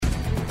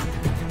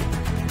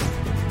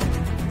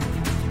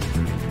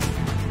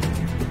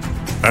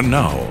And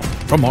now,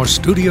 from our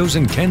studios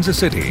in Kansas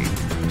City,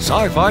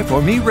 Sci-Fi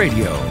for Me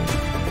Radio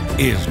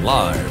is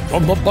live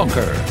from the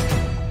bunker.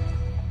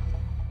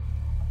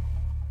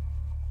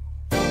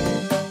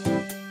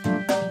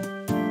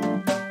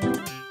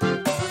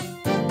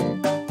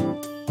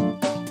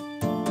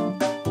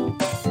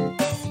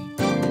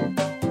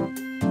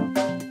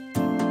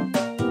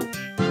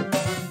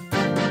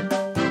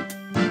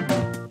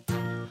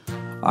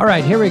 All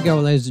right, here we go,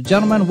 ladies and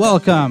gentlemen.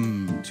 Welcome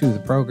to the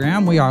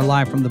program. We are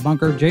live from the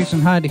bunker.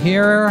 Jason Hudd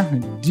here,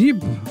 deep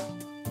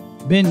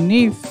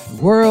beneath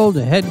world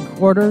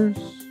headquarters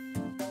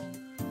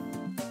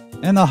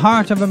in the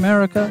heart of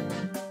America.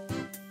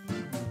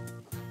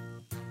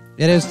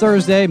 It is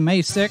Thursday,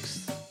 May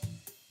 6th,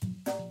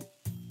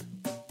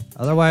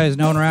 otherwise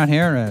known around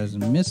here as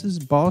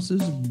Mrs.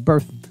 Boss's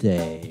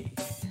birthday.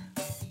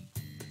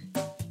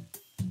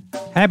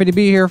 Happy to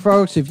be here,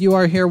 folks. If you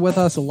are here with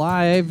us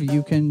live,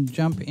 you can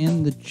jump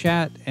in the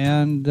chat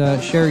and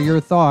share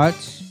your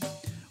thoughts.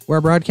 We're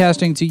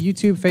broadcasting to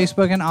YouTube,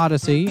 Facebook, and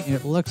Odyssey.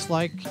 It looks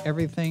like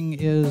everything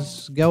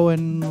is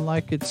going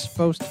like it's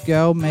supposed to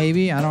go,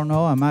 maybe. I don't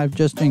know. I might have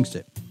just jinxed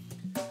it.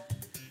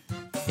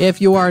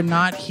 If you are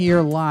not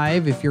here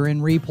live, if you're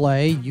in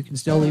replay, you can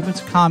still leave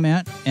us a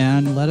comment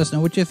and let us know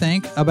what you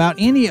think about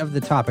any of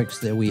the topics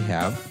that we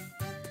have,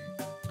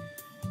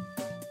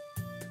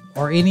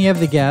 or any of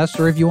the guests,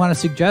 or if you want to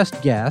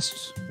suggest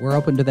guests, we're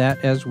open to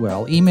that as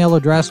well. Email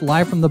address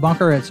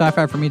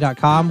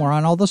livefromthebunker@scififorme.com. We're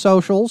on all the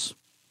socials.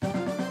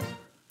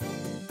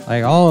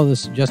 Like all of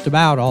this, just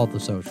about all the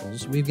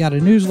socials. We've got a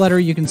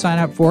newsletter you can sign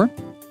up for.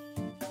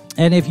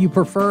 And if you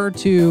prefer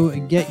to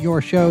get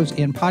your shows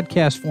in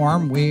podcast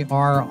form, we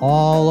are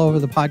all over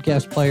the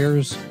podcast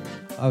players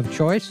of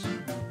choice.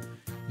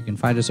 You can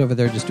find us over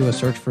there. Just do a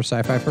search for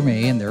Sci-Fi for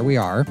Me, and there we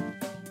are.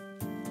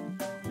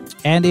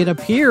 And it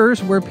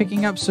appears we're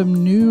picking up some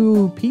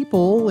new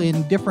people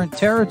in different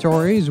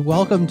territories.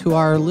 Welcome to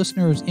our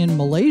listeners in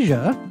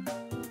Malaysia.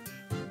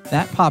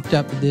 That popped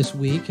up this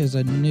week as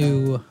a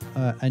new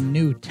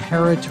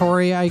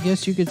territory, I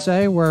guess you could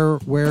say,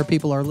 where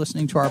people are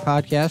listening to our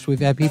podcast. We've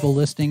had people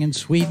listening in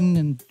Sweden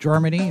and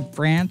Germany and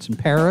France and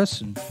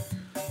Paris and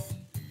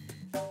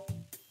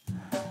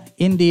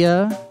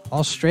India,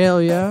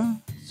 Australia.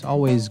 It's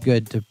always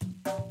good to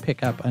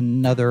pick up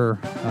another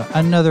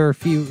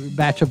few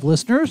batch of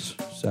listeners.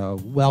 So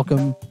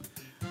welcome.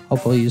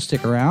 Hopefully you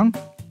stick around.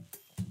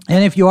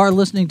 And if you are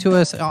listening to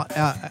us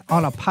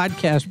on a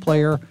podcast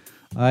player,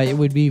 it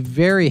would be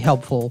very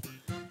helpful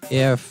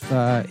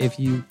if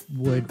you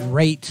would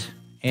rate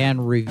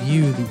and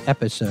review the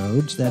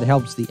episodes. That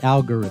helps the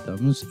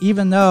algorithms,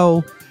 even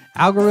though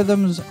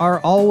algorithms are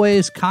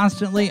always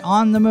constantly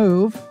on the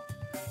move,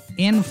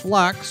 in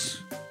flux.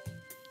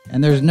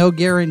 And there's no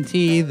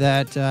guarantee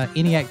that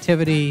any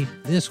activity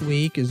this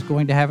week is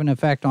going to have an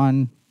effect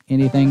on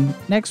anything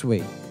next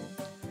week.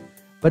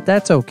 But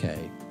that's okay.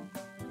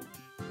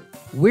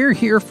 We're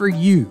here for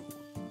you.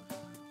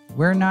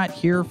 We're not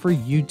here for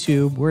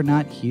YouTube. We're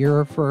not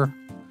here for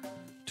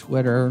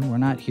Twitter. We're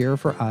not here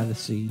for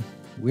Odyssey.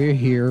 We're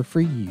here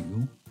for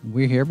you.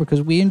 We're here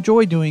because we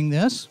enjoy doing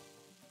this.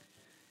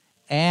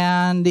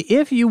 And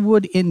if you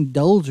would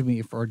indulge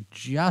me for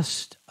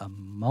just a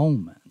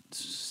moment,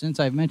 since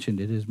I've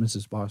mentioned it is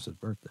Mrs. Boss's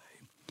birthday.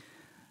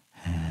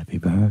 Happy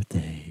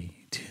birthday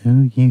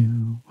to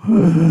you.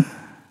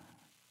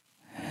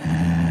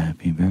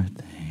 Happy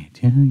birthday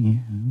to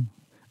you.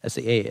 That's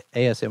the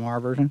ASMR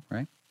version,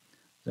 right?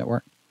 Does that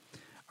work?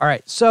 All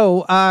right.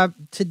 So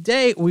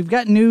today we've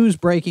got news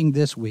breaking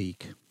this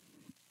week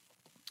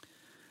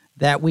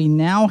that we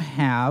now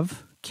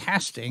have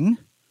casting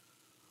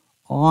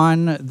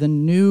on the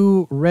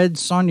new Red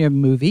Sonja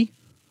movie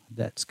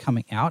that's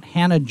coming out.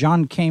 Hannah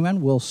John Kamen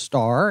will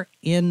star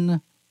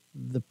in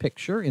the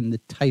picture, in the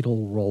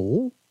title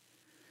role.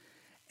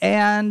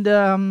 And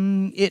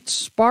it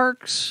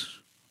sparks,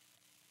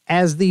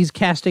 as these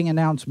casting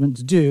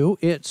announcements do,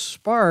 it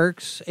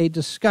sparks a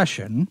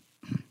discussion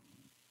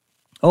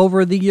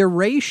over the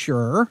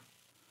erasure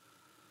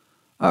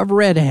of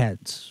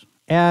redheads.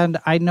 And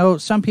I know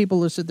some people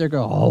will sit there and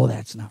go, oh,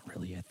 that's not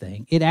really a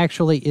thing. It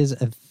actually is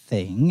a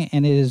thing,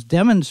 and it is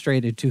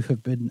demonstrated to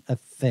have been a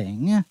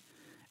thing.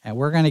 And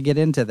we're going to get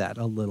into that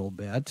a little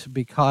bit,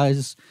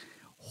 because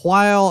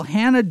while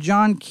Hannah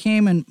John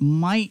Kamen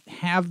might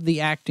have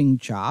the acting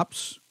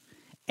chops,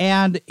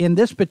 and in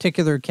this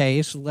particular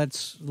case,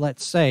 let's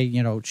say,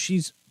 you know,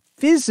 she's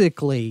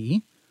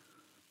physically,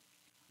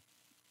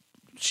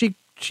 she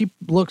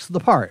looks the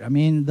part. I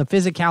mean, the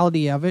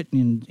physicality of it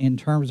in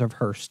terms of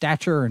her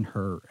stature and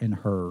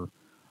her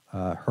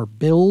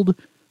build.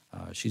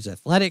 She's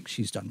athletic.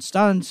 She's done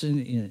stunts,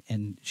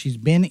 and she's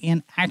been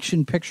in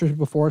action pictures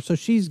before, so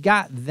she's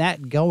got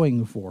that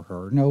going for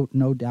her.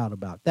 No doubt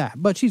about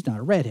that. But she's not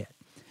a redhead.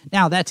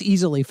 Now, that's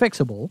easily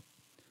fixable.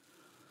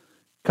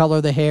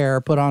 Color the hair,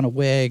 put on a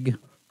wig,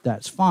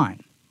 that's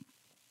fine.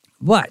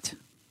 But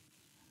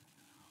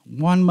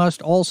one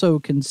must also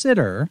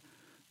consider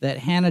that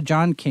Hannah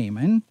John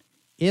Kamen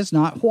is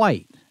not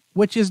white,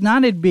 which is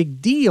not a big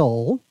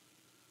deal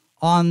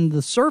on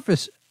the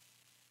surface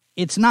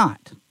It's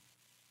not.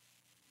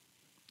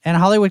 And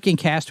Hollywood can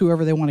cast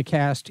whoever they want to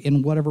cast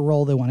in whatever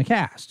role they want to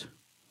cast.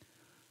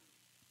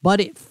 But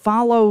it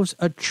follows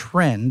a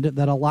trend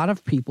that a lot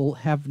of people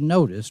have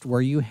noticed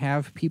where you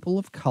have people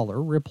of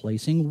color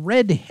replacing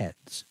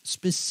redheads,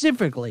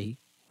 specifically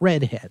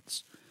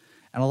redheads.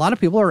 And a lot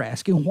of people are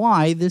asking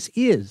why this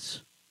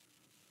is.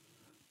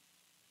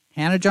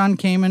 Hannah John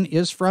Kamen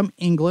is from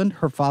England.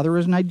 Her father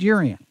is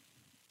Nigerian.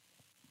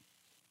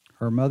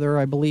 Her mother,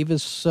 I believe,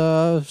 is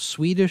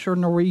Swedish or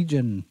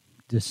Norwegian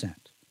descent.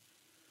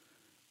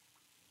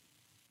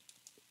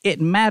 It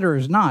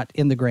matters not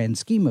in the grand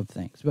scheme of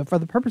things. But for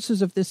the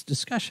purposes of this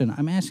discussion,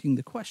 I'm asking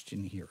the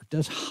question here.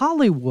 Does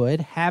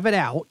Hollywood have it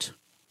out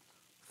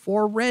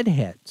for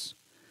redheads?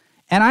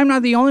 And I'm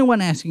not the only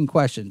one asking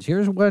questions.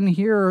 Here's one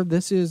here.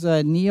 This is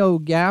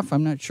NeoGAF.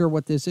 I'm not sure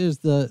what this is.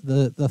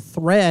 The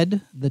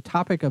thread, the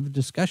topic of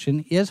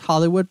discussion is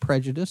Hollywood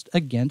prejudiced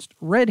against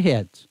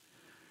redheads.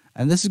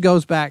 And this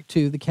goes back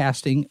to the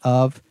casting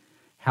of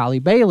Halle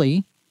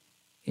Bailey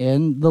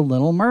in The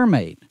Little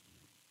Mermaid.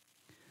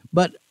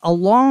 But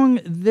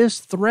along this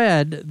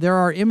thread, there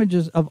are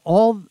images of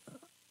all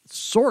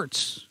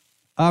sorts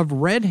of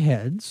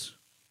redhead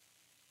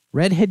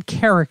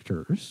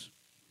characters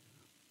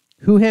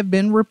who have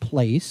been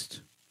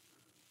replaced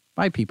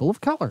by people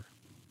of color.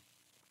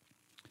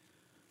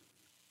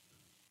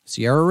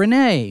 Ciara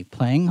Renee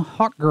playing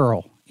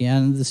Hawkgirl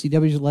in the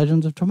CW's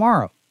Legends of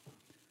Tomorrow.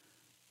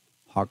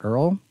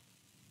 Hawkgirl,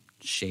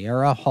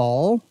 Shara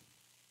Hall,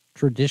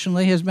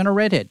 traditionally has been a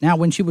redhead. Now,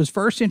 when she was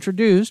first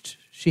introduced,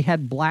 she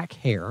had black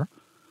hair.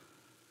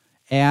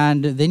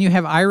 And then you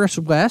have Iris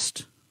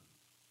West.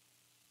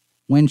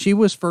 When she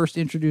was first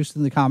introduced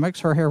in the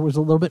comics, her hair was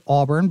a little bit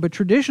auburn, but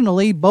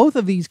traditionally, both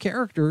of these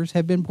characters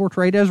have been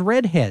portrayed as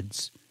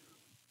redheads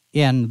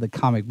in the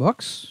comic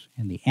books,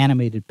 in the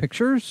animated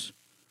pictures.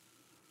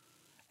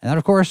 And then,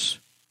 of course,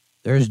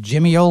 there's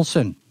Jimmy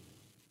Olsen.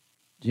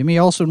 Jimmy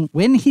Olsen,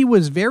 when he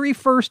was very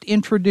first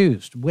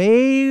introduced,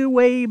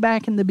 way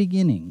back in the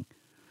beginning,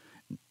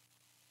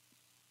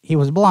 he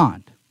was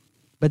blonde.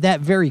 But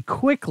that very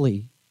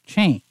quickly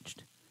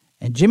changed.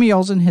 And Jimmy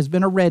Olsen has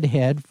been a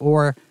redhead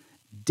for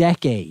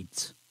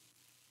decades.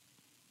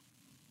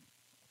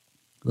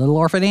 Little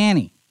Orphan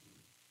Annie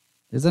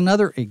is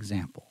another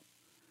example.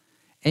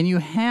 And you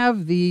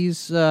have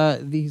these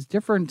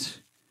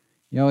different,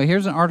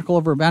 here's an article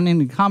over Bound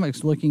Indian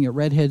Comics looking at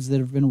redheads that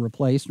have been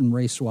replaced and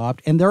race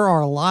swapped, and there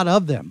are a lot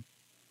of them.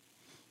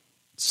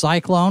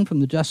 Cyclone from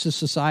the Justice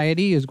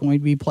Society is going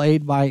to be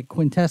played by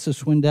Quintessa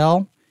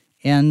Swindell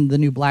in the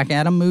new Black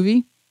Adam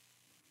movie.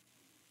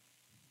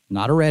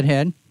 Not a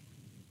redhead.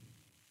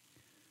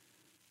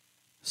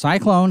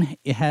 Cyclone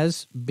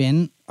has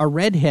been a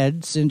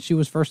redhead since she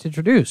was first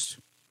introduced.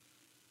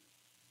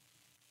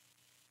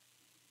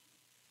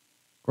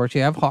 Of course,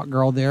 you have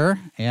Hawkgirl there,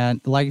 and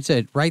like I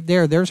said, right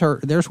there,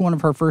 there's one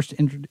of her first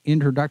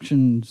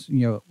introductions.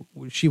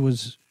 She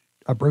was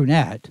a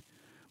brunette,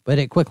 but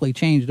it quickly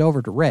changed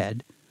over to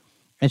red,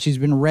 and she's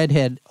been a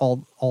redhead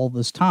all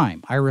this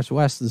time. Iris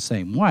West the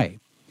same way.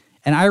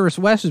 And Iris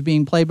West is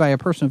being played by a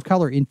person of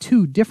color in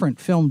two different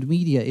filmed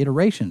media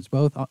iterations,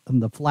 both in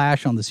The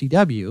Flash on the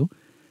CW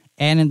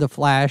and in The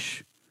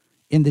Flash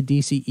in the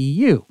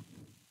DCEU.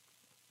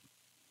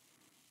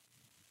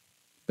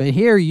 But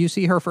here you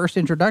see her first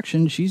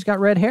introduction, she's got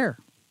red hair.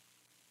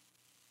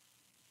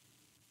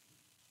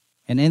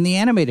 And in the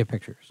animated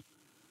pictures.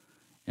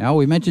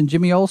 We mentioned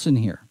Jimmy Olsen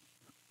here.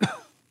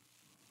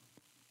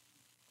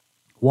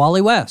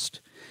 Wally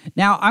West.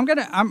 Now I'm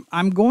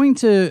going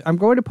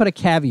to put a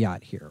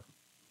caveat here.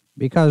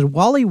 Because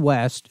Wally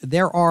West,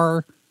 there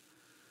are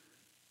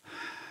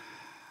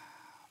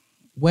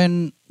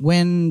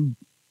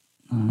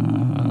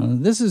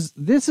this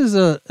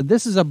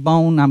is a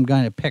bone I'm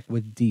going to pick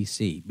with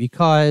DC,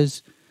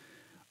 because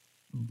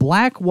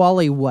Black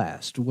Wally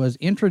West was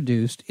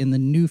introduced in the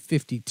New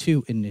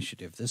 52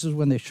 initiative. This is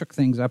when they shook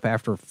things up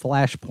after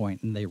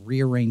Flashpoint and they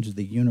rearranged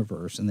the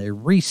universe and they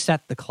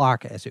reset the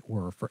clock, as it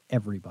were, for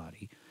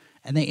everybody.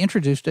 And they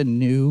introduced a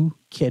new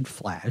Kid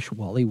Flash,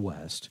 Wally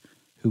West,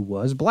 who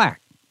was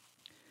black.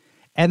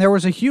 And there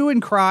was a hue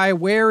and cry,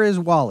 where is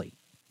Wally?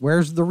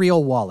 Where's the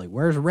real Wally?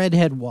 Where's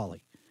Redhead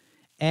Wally?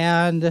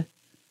 And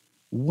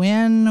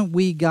when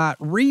we got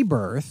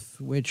Rebirth,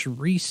 which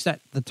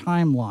reset the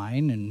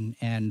timeline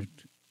and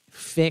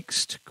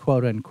fixed,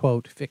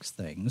 quote-unquote, fixed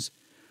things,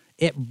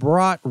 it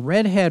brought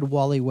Redhead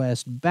Wally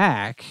West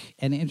back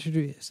and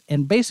introduced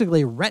and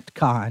basically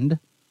retconned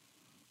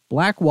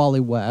Black Wally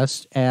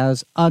West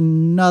as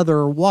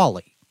another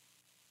Wally.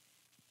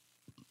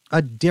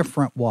 A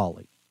different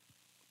Wally.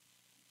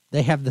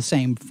 They have the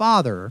same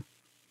father,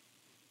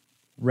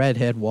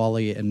 Redhead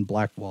Wally and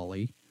Black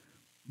Wally,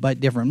 but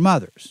different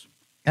mothers.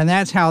 And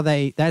that's how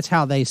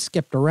they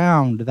skipped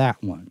around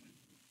that one.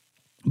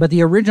 But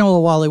the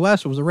original Wally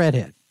West was a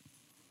redhead.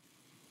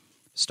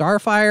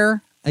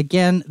 Starfire,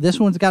 again, this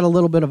one's got a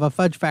little bit of a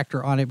fudge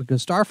factor on it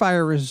because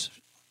Starfire is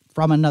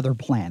from another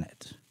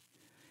planet.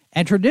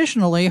 And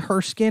traditionally,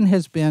 her skin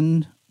has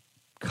been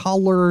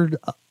colored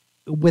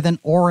with an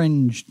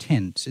orange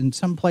tint. In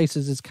some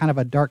places, it's kind of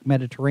a dark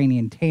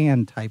Mediterranean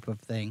tan type of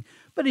thing,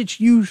 but it's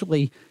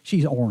usually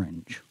she's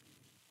orange.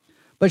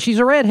 But she's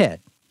a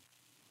redhead.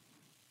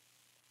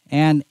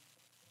 And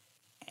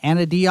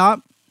Anna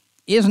Diop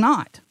is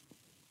not.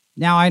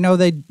 Now, I know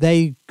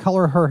they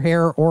color her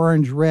hair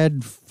orange,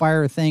 red,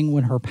 fire thing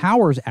when her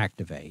powers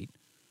activate,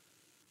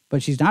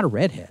 but she's not a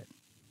redhead.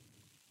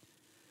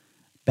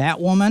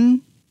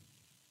 Batwoman,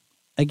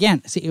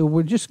 again, see,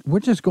 we're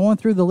just going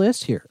through the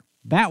list here.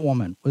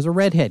 Batwoman was a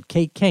redhead,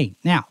 Kate Kane.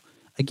 Now,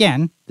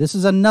 again, this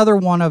is another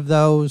one of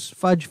those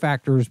fudge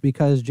factors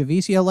because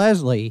Javicia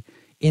Leslie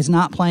is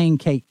not playing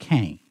Kate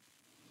Kane.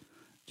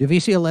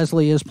 Javicia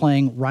Leslie is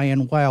playing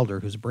Ryan Wilder,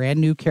 who's a brand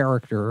new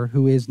character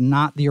who is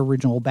not the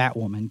original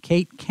Batwoman.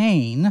 Kate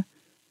Kane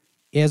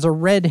is a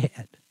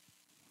redhead.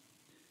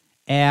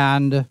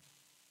 And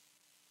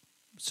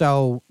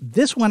so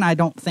this one I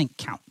don't think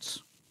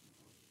counts.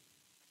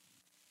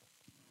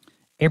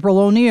 April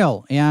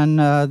O'Neil in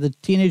the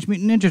Teenage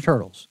Mutant Ninja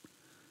Turtles.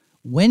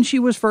 When she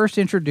was first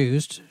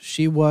introduced,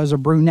 she was a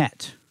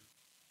brunette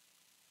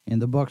in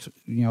the books,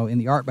 in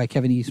the art by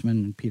Kevin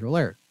Eastman and Peter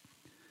Laird.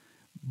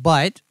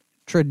 But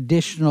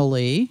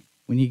traditionally,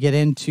 when you get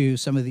into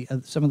some of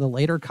the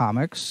later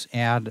comics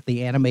and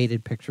the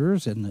animated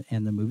pictures and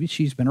the movies,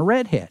 she's been a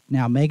redhead.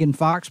 Now, Megan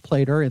Fox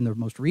played her in the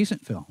most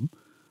recent film,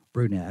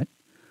 Brunette,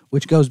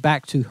 which goes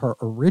back to her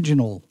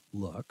original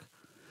look.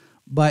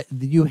 But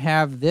you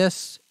have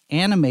this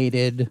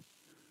animated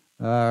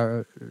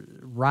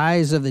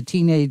Rise of the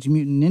Teenage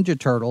Mutant Ninja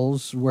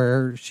Turtles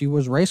where she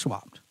was race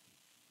swapped.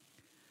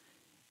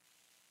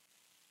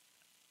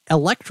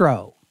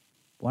 Electro,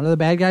 one of the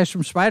bad guys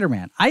from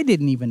Spider-Man. I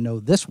didn't even know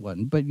this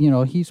one, but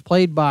he's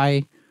played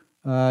by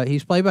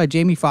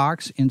Jamie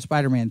Foxx in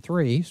Spider-Man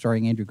 3,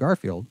 starring Andrew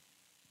Garfield.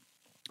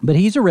 But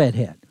he's a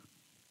redhead,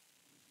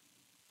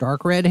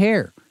 dark red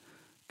hair.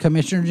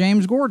 Commissioner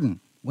James Gordon.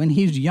 When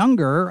he's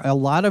younger, a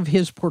lot of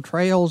his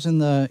portrayals in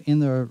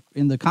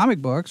the comic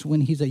books,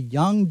 when he's a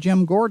young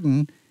Jim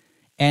Gordon,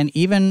 and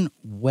even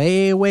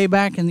way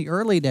back in the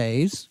early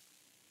days,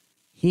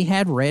 he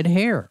had red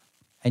hair.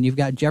 And you've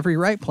got Jeffrey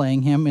Wright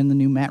playing him in the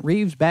new Matt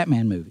Reeves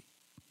Batman movie.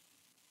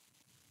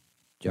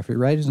 Jeffrey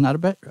Wright is not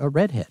a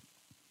redhead.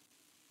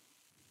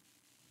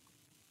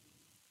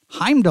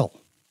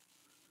 Heimdall.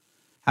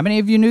 How many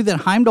of you knew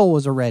that Heimdall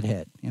was a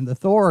redhead in the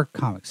Thor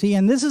comics? See,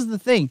 and this is the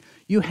thing.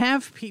 You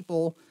have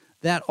people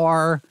that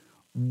are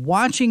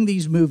watching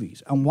these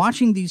movies and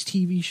watching these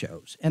TV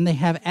shows, and they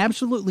have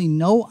absolutely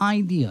no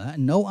idea,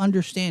 no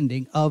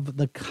understanding of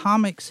the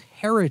comics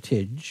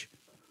heritage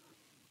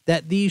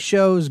that these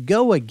shows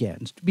go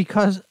against,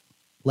 because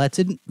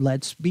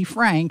let's be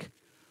frank,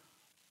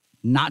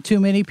 not too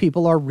many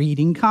people are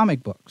reading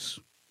comic books.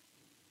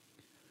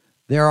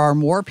 There are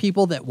more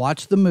people that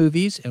watch the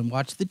movies and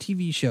watch the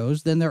TV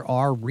shows than there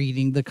are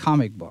reading the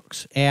comic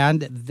books.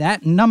 And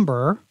that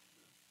number,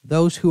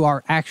 those who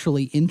are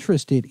actually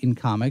interested in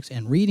comics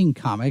and reading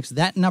comics,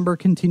 that number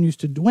continues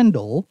to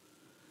dwindle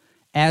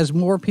as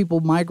more people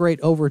migrate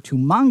over to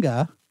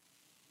manga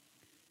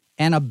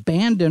and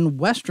abandon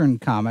Western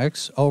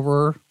comics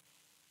over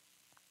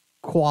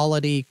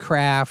quality,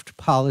 craft,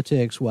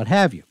 politics, what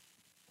have you.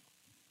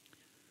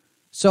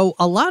 So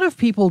a lot of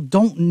people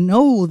don't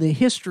know the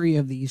history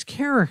of these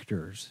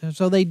characters. And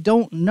so they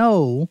don't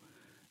know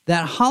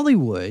that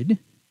Hollywood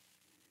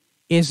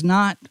is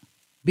not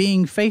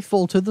being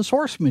faithful to the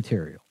source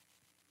material.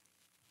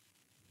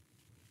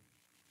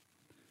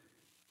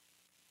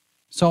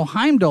 So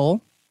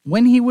Heimdall,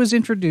 when he was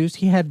introduced,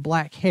 he had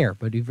black hair,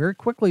 but he very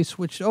quickly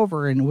switched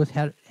over and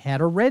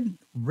had a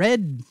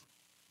redhead.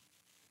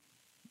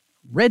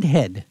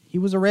 He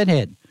was a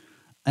redhead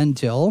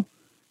until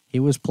he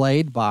was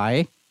played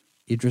by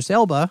Idris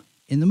Elba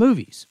in the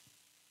movies.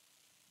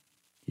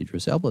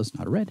 Idris Elba is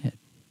not a redhead.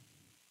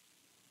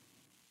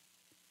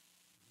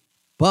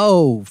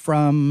 Bo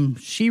from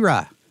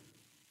She-Ra,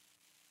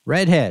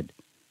 redhead,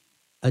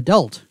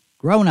 adult,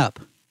 grown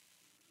up.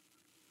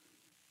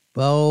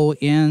 Bo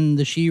in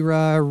the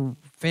She-Ra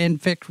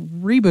fanfic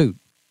reboot,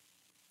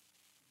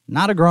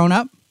 not a grown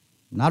up,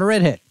 not a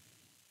redhead.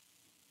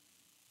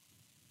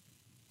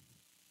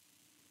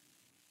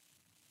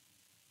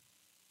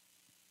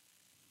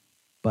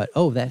 But,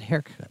 that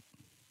haircut.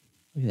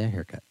 Look at that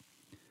haircut.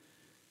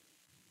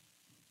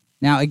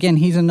 Now, again,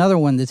 he's another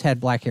one that's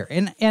had black hair.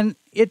 And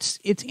it's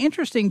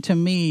interesting to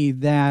me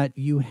that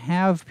you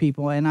have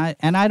people, and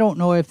I don't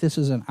know if this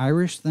is an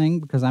Irish thing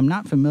because I'm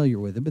not familiar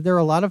with it, but there are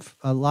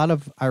a lot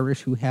of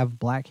Irish who have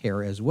black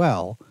hair as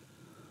well.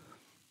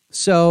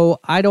 So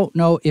I don't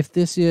know if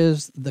this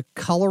is the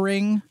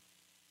coloring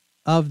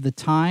of the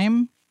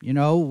time,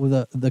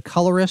 the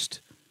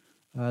colorist.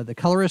 The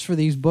colorist for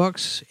these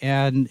books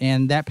and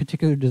that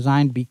particular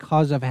design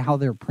because of how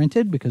they're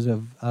printed, because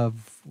of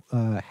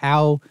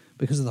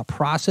the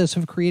process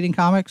of creating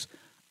comics.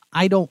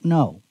 I don't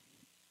know.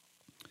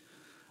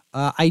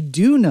 I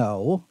do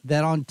know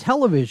that on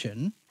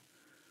television,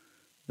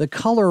 the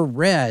color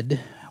red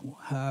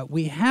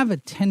we have a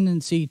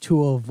tendency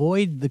to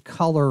avoid the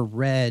color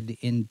red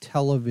in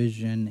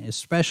television,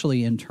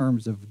 especially in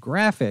terms of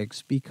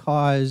graphics,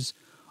 because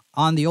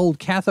on the old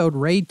cathode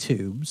ray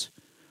tubes,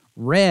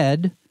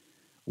 red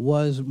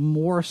was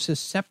more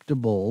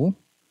susceptible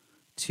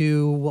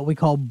to what we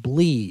call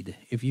bleed.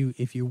 If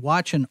you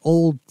watch an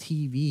old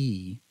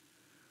TV,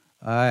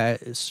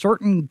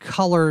 certain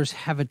colors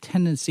have a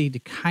tendency to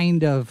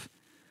kind of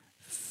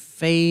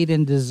fade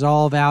and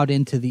dissolve out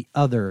into the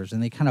others,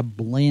 and they kind of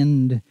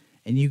blend,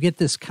 and you get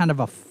this kind of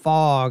a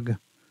fog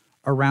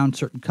around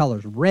certain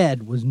colors.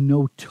 Red was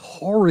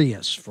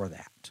notorious for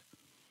that.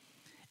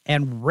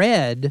 And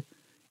red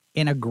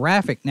in a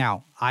graphic,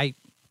 now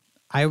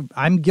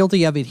I'm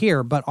guilty of it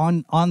here, but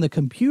on the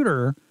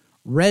computer,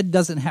 red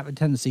doesn't have a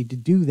tendency to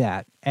do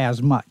that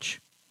as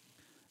much.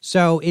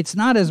 So it's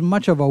not as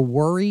much of a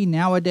worry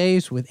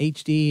nowadays with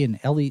HD and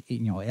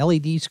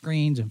LED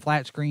screens and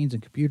flat screens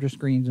and computer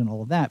screens and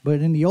all of that. But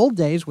in the old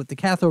days with the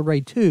cathode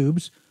ray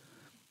tubes,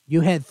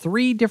 you had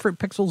 3 different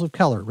pixels of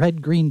color,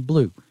 red, green,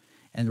 blue.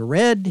 And the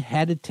red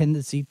had a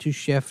tendency to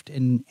shift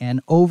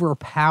and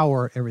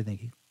overpower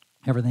everything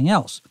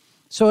else.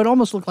 So it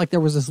almost looked like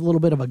there was this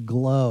little bit of a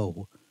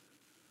glow,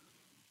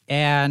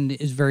 and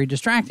is very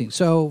distracting.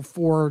 So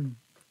for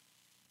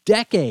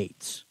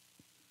decades,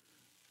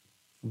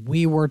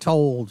 we were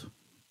told,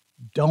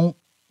 don't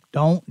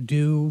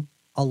do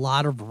a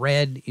lot of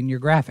red in your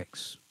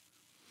graphics.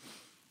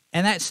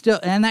 And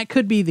that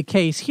could be the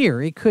case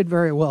here. It could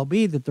very well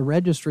be that the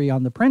registry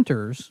on the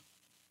printers,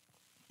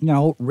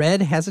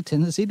 red has a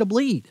tendency to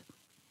bleed.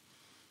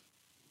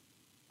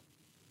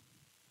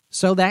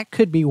 So that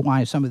could be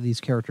why some of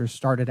these characters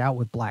started out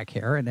with black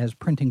hair, and as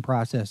printing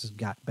processes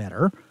got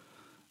better,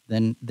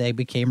 then they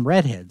became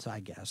redheads, I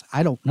guess.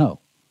 I don't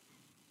know.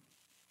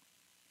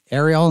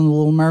 Ariel and the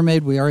Little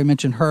Mermaid, we already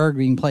mentioned her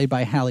being played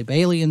by Halle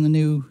Bailey in the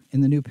new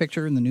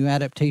picture, in the new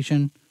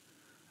adaptation.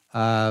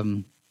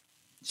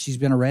 She's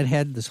been a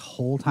redhead this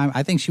whole time.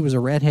 I think she was a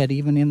redhead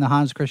even in the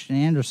Hans Christian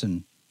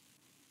Andersen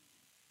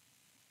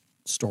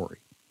story.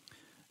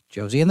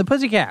 Josie and the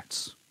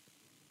Pussycats.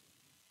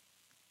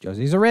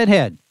 Josie's a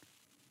redhead.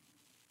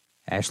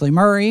 Ashley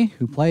Murray,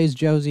 who plays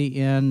Josie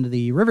in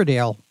the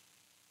Riverdale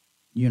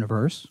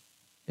universe,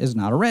 is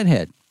not a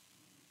redhead.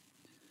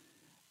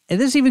 And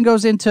this even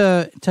goes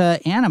into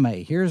anime.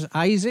 Here's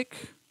Isaac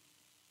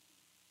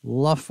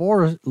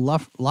Lafourez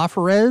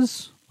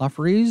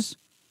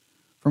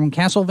from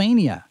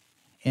Castlevania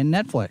in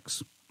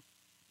Netflix.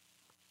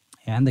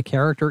 And the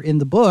character in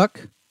the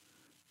book,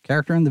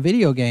 character in the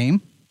video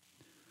game,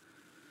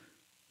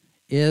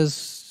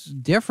 is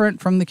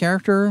different from the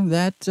character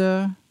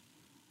that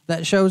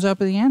shows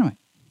up in the anime.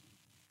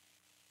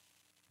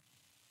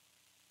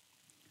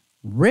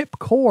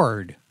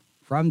 Ripcord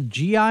from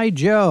G.I.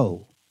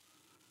 Joe.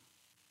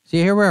 See,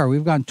 here we are.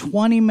 We've gone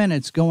 20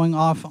 minutes going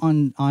off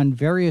on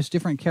various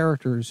different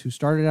characters who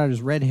started out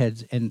as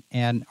redheads and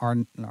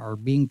are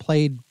being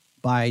played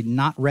by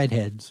not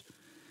redheads.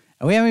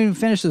 And we haven't even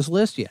finished this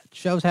list yet. The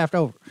show's half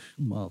over.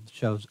 Well, the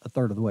show's a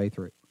third of the way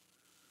through.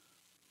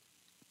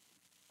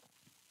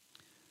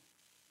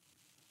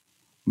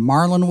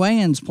 Marlon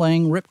Wayans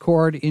playing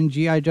Ripcord in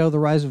G.I. Joe: The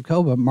Rise of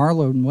Cobra.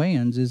 Marlon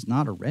Wayans is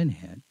not a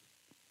redhead.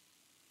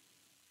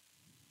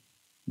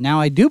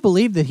 Now, I do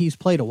believe that he's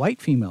played a white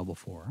female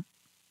before.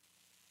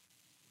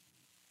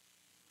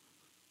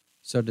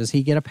 So does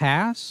he get a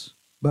pass?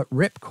 But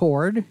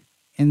Ripcord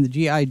in the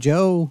G.I.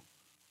 Joe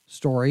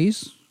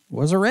stories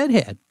was a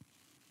redhead.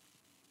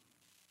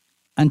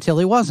 Until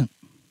he wasn't.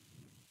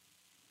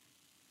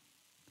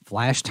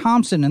 Flash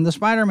Thompson in the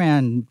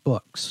Spider-Man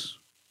books.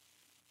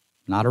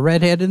 Not a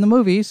redhead in the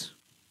movies.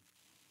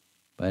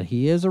 But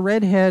he is a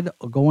redhead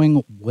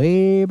going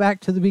way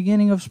back to the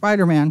beginning of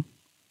Spider-Man.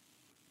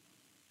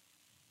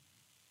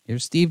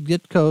 Here's Steve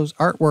Ditko's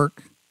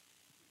artwork.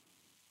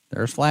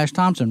 There's Flash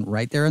Thompson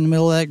right there in the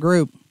middle of that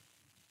group.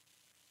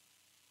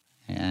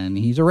 And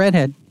he's a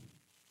redhead.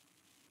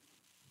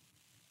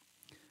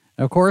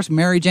 Of course,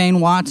 Mary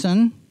Jane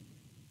Watson,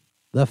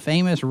 the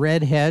famous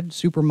redhead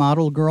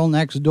supermodel girl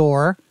next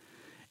door.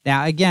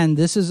 Now, again,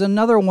 this is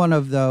another one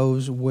of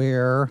those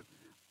where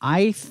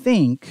I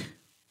think,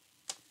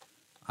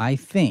 and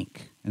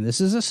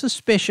this is a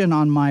suspicion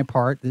on my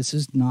part, this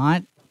is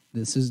not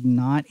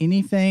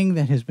anything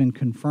that has been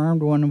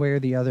confirmed one way or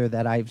the other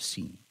that I've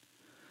seen.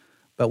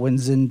 But when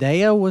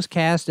Zendaya was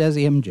cast as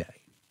MJ,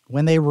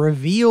 when they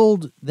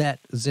revealed that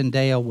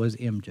Zendaya was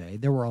MJ,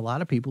 there were a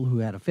lot of people who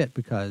had a fit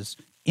because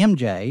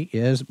MJ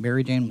is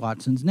Mary Jane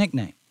Watson's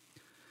nickname.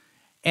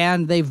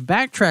 And they've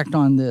backtracked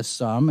on this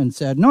some and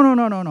said,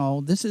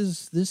 no. This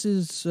is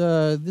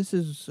a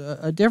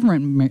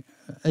different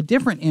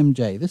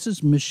MJ. This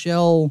is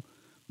Michelle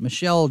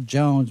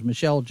Jones,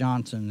 Michelle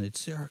Johnson.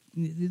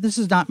 This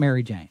is not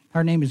Mary Jane.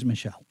 Her name is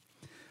Michelle.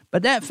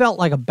 But that felt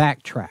like a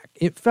backtrack.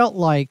 It felt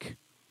like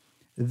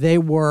they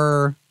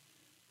were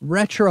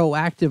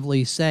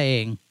retroactively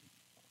saying,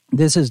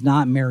 this is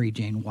not Mary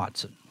Jane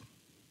Watson.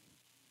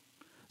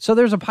 So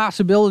there's a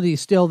possibility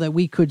still that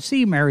we could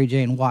see Mary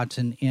Jane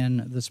Watson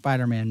in the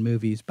Spider-Man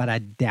movies, but I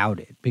doubt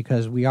it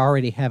because we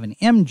already have an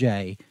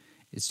MJ.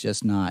 It's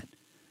just not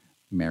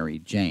Mary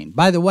Jane.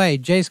 By the way,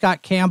 J.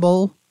 Scott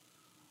Campbell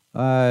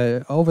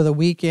over the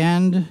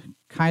weekend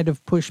kind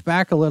of pushed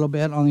back a little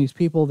bit on these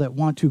people that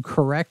want to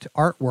correct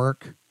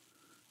artwork.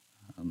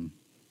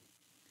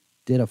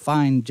 Did a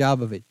fine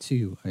job of it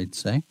too, I'd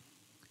say.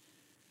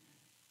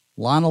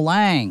 Lana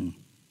Lang.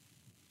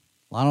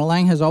 Lana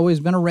Lang has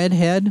always been a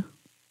redhead.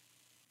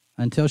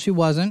 Until she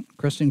wasn't.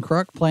 Kristen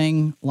Crook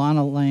playing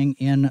Lana Lang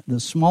in the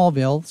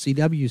Smallville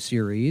CW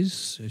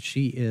series.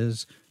 She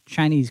is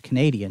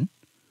Chinese-Canadian.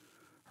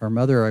 Her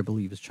mother, I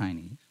believe, is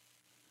Chinese.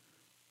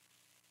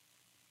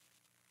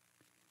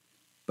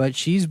 But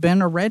she's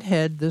been a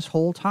redhead this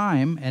whole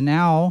time, and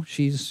now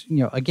she's,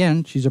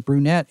 again, she's a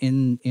brunette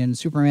in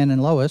Superman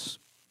and Lois.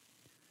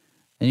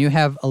 Then you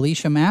have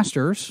Alicia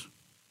Masters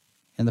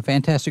in the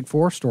Fantastic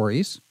Four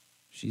stories.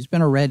 She's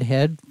been a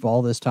redhead for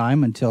all this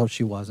time until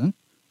she wasn't.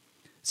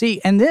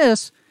 See, and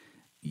this,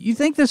 you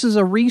think this is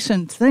a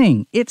recent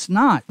thing. It's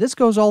not. This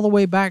goes all the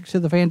way back to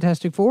the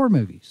Fantastic Four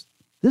movies.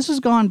 This has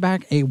gone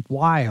back a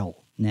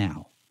while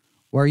now,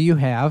 where you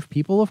have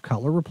people of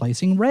color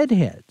replacing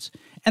redheads.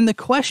 And the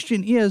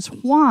question is,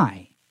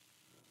 why?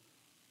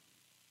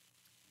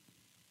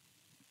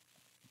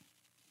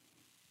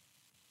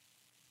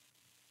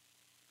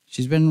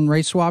 She's been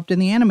race swapped in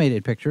the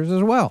animated pictures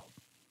as well.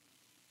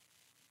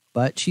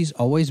 But she's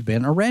always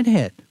been a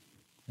redhead,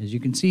 as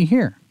you can see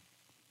here.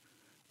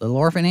 Little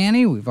Orphan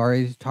Annie, we've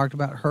already talked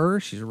about her.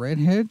 She's a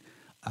redhead.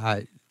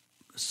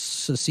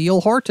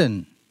 Cecile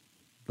Horton,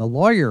 the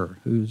lawyer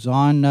who's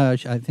on, I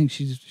think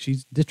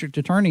she's district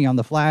attorney on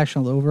The Flash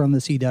over on the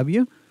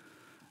CW.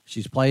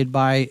 She's played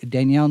by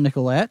Danielle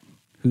Nicolette,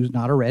 who's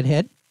not a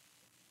redhead.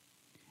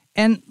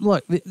 And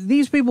look,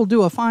 these people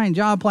do a fine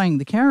job playing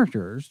the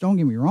characters. Don't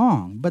get me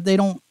wrong, but they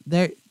don't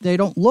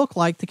look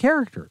like the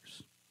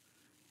characters.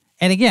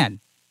 And again,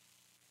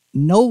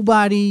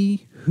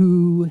 nobody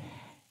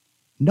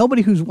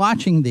who's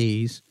watching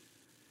these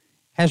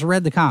has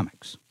read the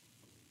comics.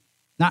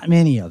 Not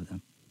many of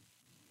them.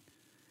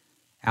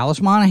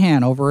 Alice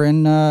Monaghan over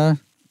in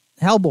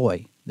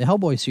Hellboy, the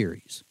Hellboy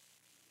series.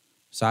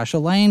 Sasha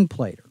Lane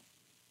played her.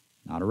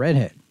 Not a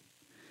redhead.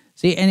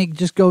 See, and it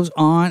just goes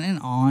on and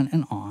on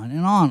and on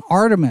and on.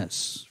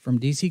 Artemis from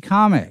DC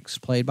Comics,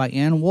 played by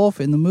Ann Wolfe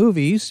in the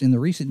movies, in the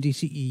recent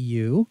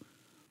DCEU.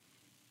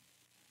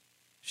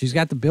 She's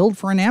got the build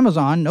for an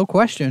Amazon, no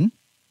question.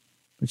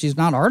 But she's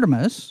not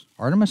Artemis.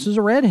 Artemis is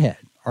a redhead.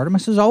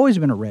 Artemis has always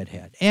been a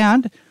redhead.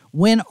 And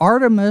when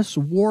Artemis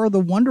wore the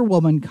Wonder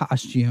Woman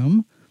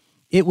costume,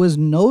 it was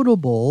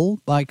notable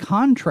by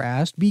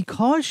contrast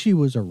because she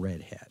was a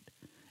redhead.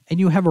 And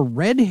you have a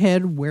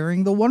redhead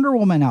wearing the Wonder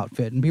Woman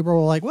outfit. And people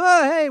were like,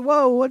 whoa, hey,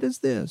 whoa, what is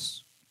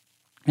this?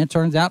 And it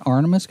turns out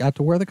Artemis got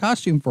to wear the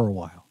costume for a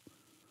while.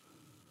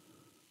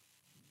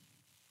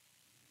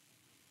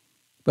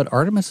 But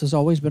Artemis has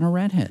always been a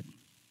redhead.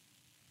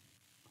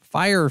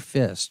 Fire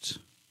Fist.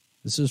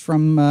 This is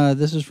from the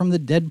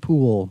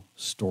Deadpool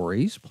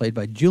stories, played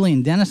by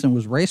Julian Dennison,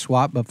 was race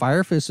swapped, but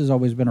Fire Fist has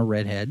always been a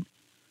redhead.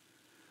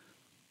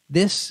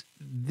 This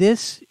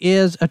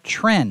is a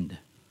trend.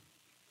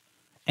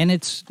 And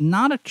it's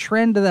not a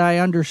trend that I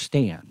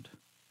understand.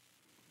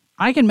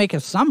 I can make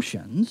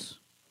assumptions,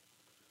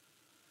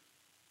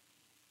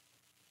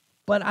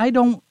 but I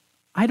don't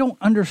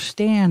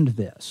understand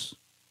this.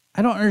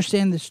 I don't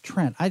understand this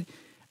trend.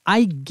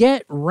 I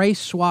get race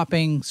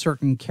swapping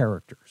certain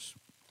characters.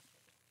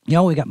 You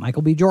know, we got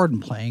Michael B. Jordan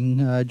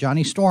playing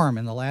Johnny Storm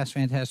in the last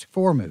Fantastic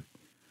Four movie.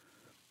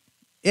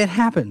 It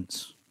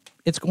happens.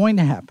 It's going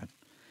to happen.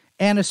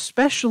 And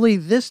especially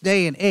this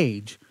day and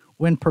age,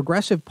 when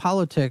progressive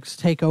politics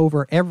take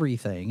over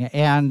everything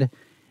and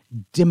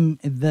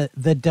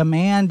the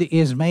demand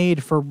is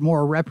made for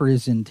more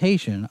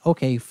representation,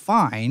 okay,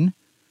 fine.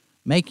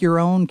 Make your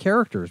own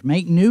characters.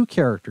 Make new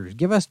characters.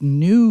 Give us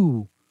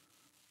new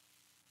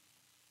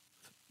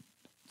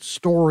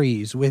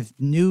stories with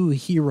new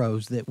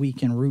heroes that we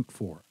can root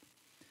for.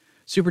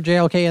 Super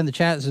JLK in the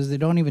chat says they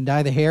don't even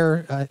dye the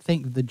hair. I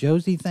think the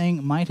Josie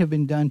thing might have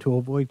been done to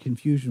avoid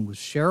confusion with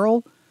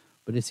Cheryl,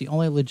 but it's the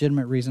only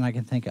legitimate reason I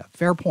can think of.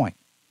 Fair point.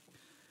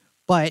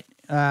 But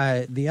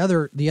the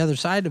other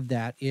side of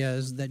that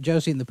is that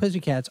Josie and the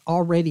Pussycats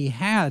already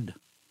had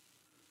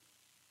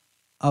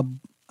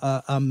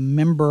a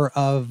member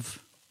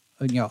of,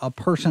 a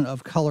person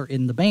of color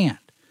in the band.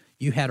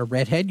 You had a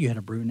redhead, you had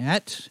a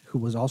brunette who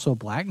was also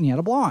black, and you had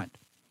a blonde.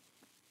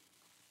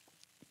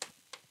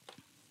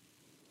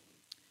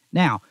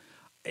 Now,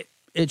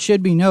 it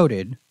should be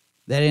noted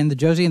that in the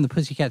Josie and the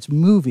Pussycats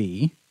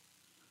movie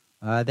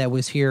that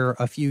was here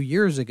a few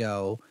years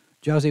ago,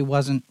 Josie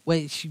wasn't,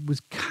 she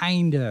was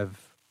kind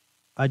of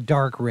a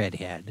dark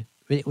redhead,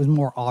 but it was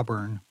more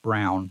auburn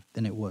brown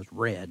than it was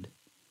red.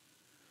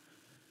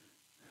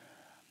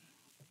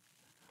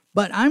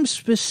 But I'm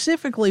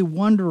specifically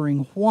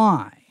wondering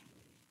why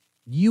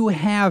you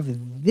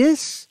have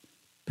this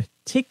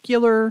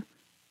particular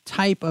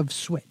type of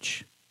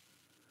switch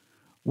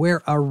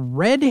where a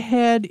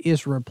redhead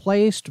is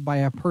replaced by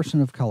a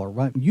person of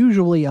color,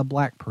 usually a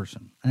black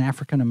person, an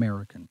African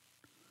American.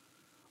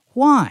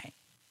 Why?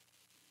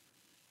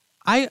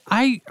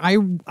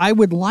 I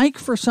would like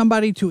for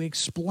somebody to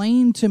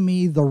explain to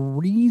me the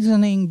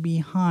reasoning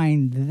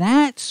behind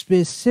that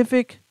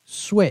specific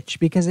switch,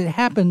 because it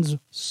happens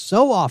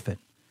so often,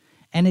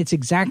 and it's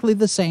exactly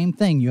the same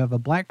thing. You have a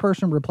black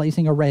person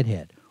replacing a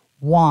redhead.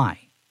 Why?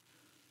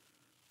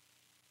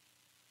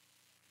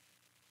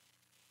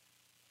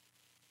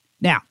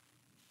 Now,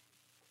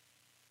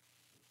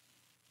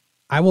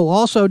 I will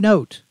also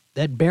note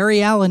that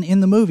Barry Allen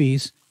in the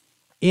movies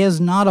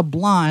is not a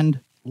blonde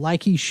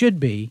like he should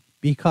be,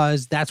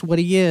 because that's what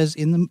he is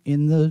in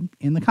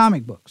the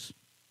comic books.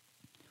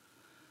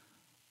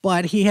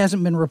 But he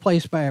hasn't been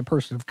replaced by a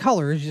person of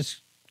color. He's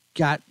just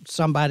got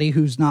somebody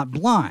who's not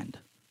blonde.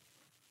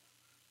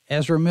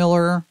 Ezra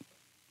Miller,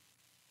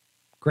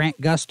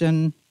 Grant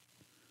Gustin,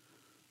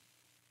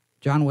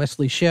 John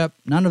Wesley Shipp,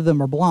 none of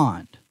them are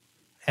blonde.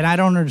 And I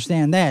don't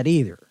understand that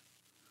either.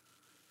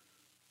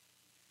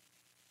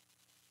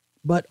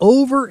 But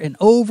over and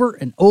over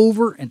and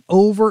over and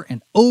over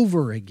and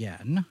over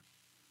again,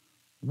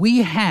 we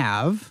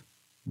have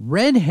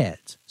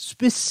redheads,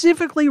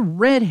 specifically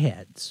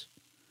redheads,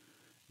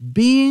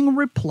 being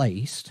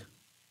replaced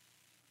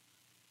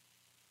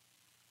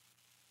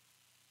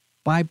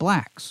by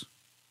blacks.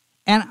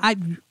 And I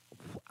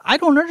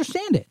don't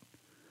understand it.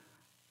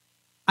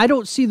 I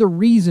don't see the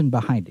reason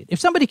behind it. If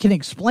somebody can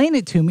explain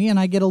it to me and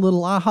I get a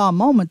little aha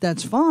moment,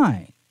 that's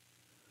fine.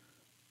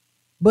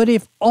 But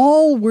if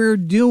all we're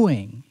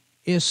doing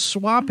is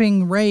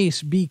swapping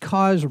race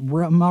because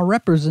my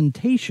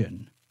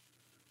representation,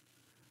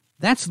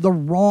 that's the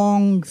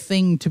wrong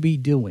thing to be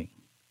doing.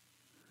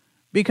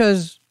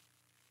 Because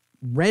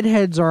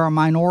redheads are a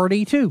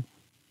minority too.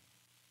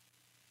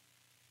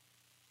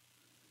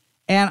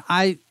 And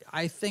I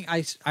think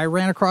I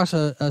ran across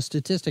a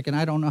statistic, and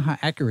I don't know how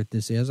accurate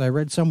this is. I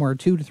read somewhere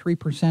 2 to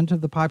 3%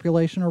 of the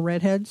population are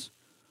redheads.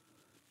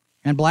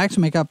 And blacks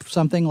make up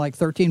something like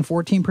 13,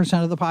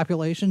 14% of the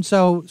population.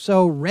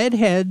 So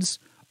redheads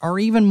are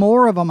even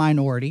more of a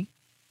minority.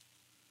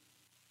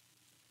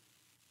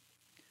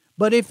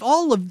 But if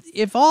all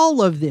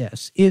of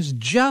this is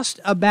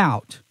just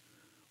about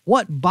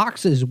what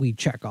boxes we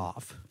check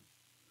off,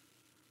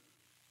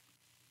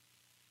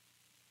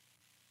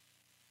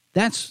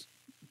 that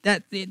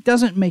it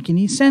doesn't make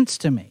any sense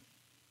to me.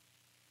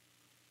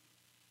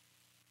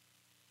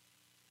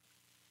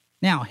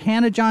 Now,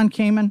 Hannah John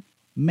Kamen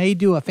may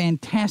do a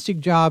fantastic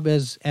job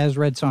as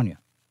Red Sonja.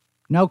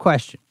 No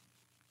question.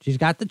 She's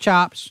got the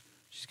chops.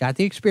 She's got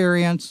the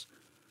experience.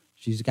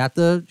 She's got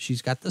the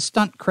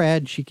stunt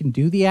cred. She can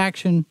do the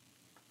action.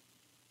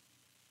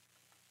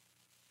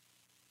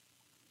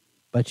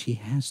 But she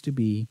has to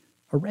be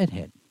a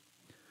redhead.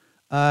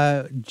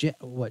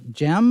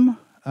 Jem?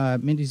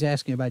 Mindy's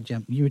asking about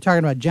Jem. You were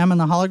talking about Jem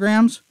and the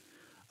holograms?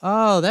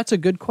 Oh, that's a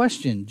good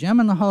question. Jem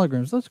and the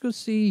holograms. Let's go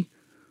see.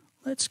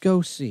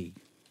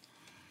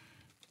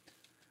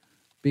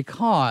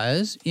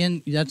 Because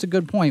that's a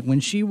good point. When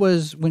she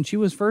was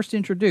first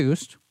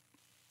introduced,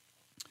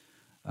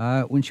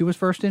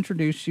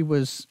 she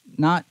was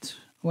not,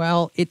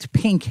 well, it's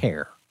pink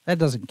hair. That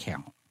doesn't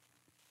count.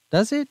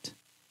 Does it?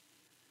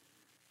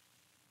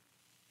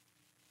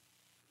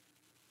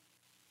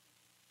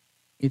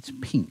 It's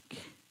pink.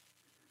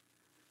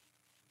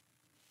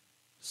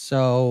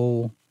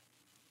 So,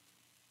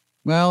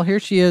 well,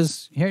 here she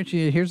is.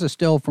 Here's a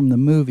still from the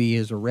movie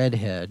as a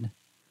redhead.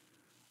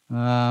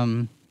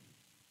 But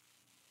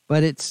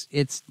it's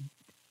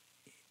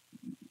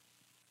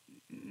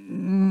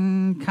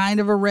kind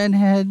of a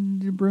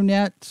redhead,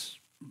 brunette,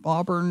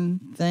 auburn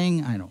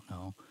thing. I don't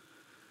know.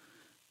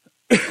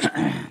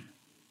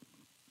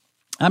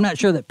 I'm not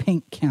sure that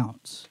pink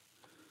counts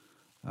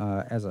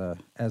as a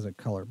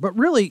color. But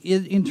really,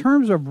 in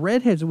terms of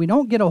redheads, we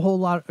don't get a whole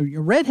lot.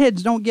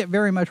 Redheads don't get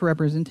very much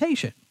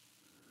representation.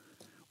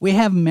 We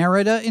have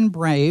Merida in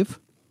Brave.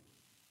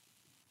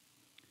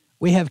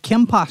 We have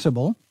Kim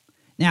Possible.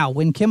 Now,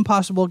 when Kim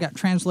Possible got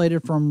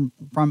translated from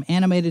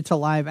animated to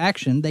live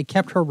action, they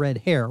kept her red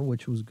hair,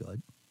 which was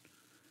good.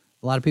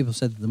 A lot of people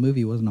said that the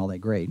movie wasn't all that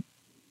great,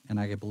 and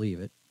I could believe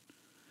it.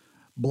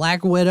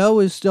 Black Widow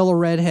is still a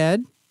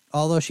redhead,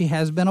 although she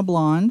has been a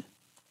blonde.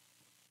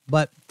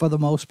 But for the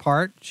most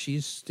part,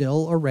 she's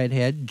still a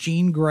redhead.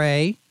 Jean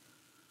Grey,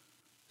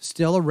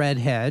 still a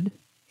redhead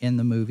in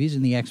the movies,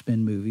 in the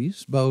X-Men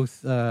movies.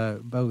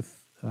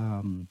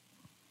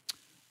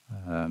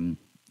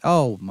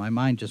 Oh, my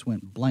mind just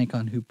went blank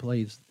on who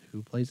plays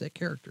that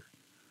character.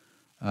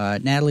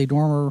 Natalie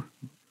Dormer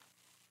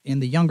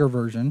in the younger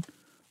version.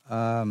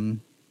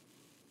 Oh,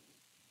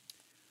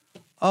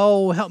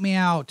 help me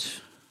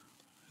out.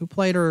 Who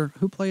played her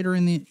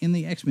in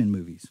the X-Men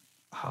movies?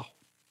 Oh,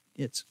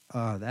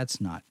 that's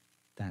not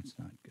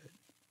good.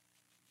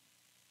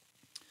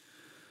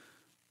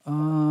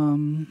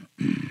 I'm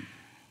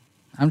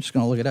just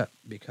going to look it up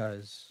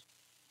because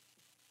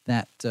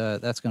that's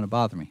going to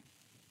bother me.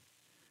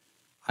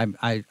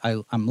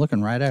 I'm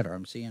looking right at her.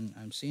 I'm seeing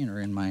her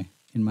in my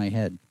in my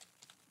head.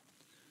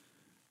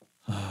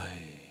 All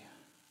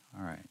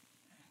right.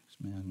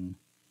 X-Men.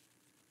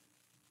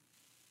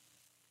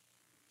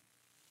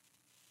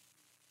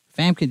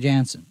 Famke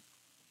Janssen.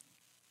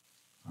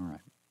 All right.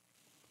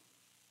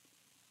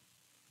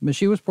 But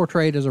she was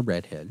portrayed as a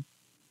redhead.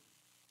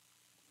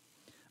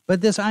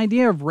 But this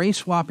idea of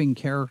race-swapping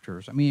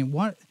characters, I mean,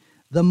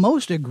 the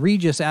most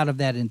egregious out of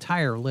that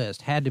entire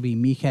list had to be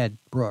Mehcad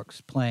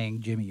Brooks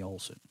playing Jimmy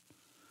Olsen.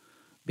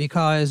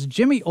 Because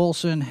Jimmy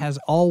Olsen has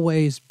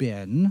always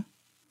been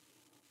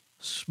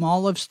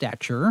small of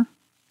stature.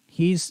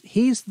 He's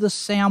the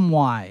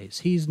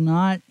Samwise.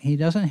 He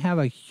doesn't have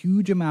a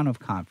huge amount of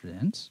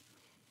confidence.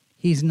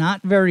 He's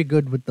not very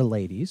good with the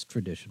ladies,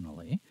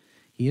 traditionally.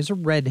 He is a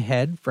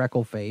redhead,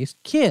 freckle-faced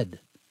kid.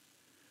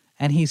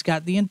 And he's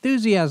got the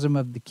enthusiasm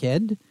of the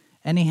kid,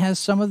 and he has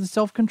some of the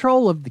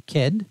self-control of the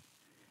kid.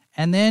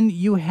 And then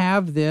you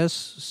have this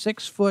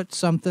 6-foot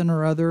something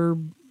or other,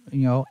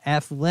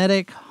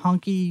 athletic,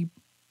 hunky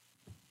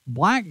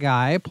black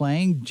guy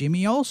playing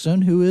Jimmy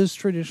Olsen, who is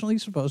traditionally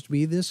supposed to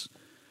be this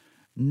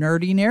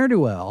nerdy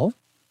ne'er-do-well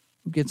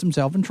who gets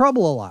himself in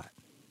trouble a lot.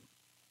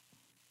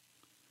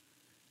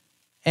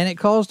 And it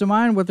calls to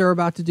mind what they're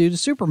about to do to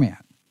Superman.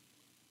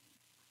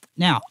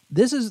 Now,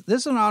 this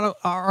is an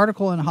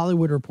article in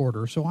Hollywood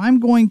Reporter, so I'm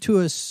going to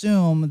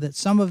assume that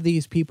some of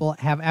these people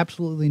have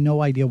absolutely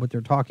no idea what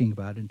they're talking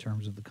about in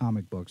terms of the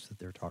comic books that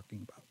they're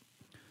talking about.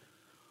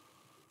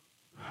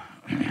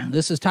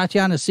 This is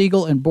Tatiana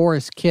Siegel and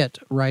Boris Kitt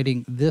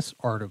writing this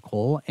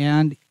article,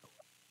 and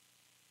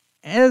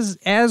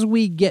as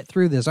we get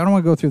through this, I don't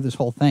want to go through this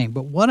whole thing,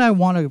 but what I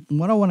want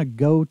to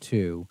go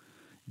to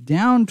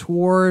down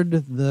toward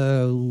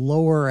the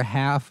lower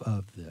half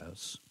of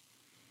this,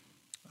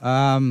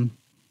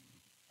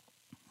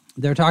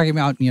 they're talking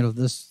about,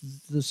 this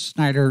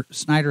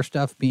Snyder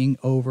stuff being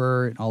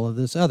over and all of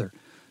this other.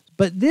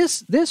 But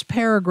this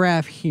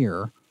paragraph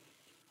here,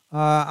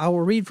 I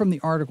will read from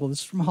the article. This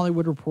is from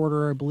Hollywood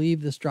Reporter. I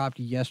believe this dropped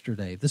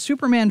yesterday. The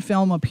Superman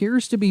film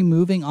appears to be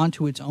moving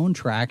onto its own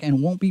track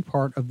and won't be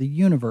part of the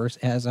universe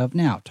as of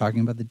now, talking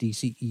about the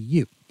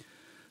DCEU.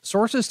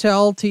 Sources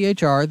tell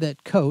THR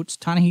that Coates,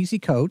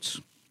 Ta-Nehisi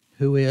Coates,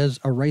 who is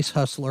a race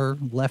hustler,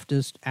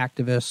 leftist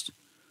activist,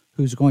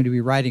 who's going to be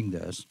writing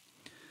this,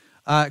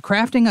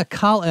 crafting a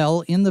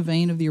Kal-El in the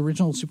vein of the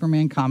original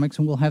Superman comics,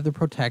 and will have the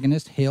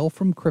protagonist hail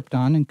from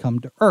Krypton and come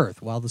to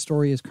Earth. While the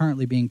story is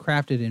currently being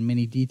crafted and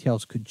many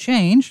details could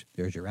change,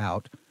 there's your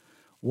out,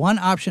 one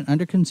option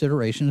under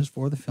consideration is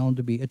for the film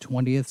to be a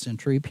 20th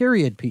century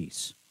period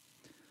piece.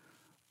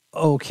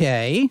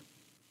 Okay.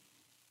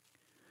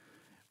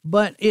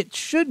 But it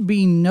should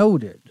be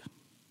noted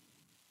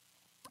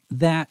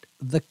that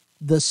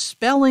the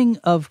spelling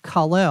of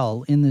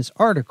Kal-El in this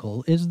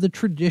article is the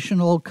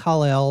traditional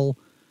Kal-El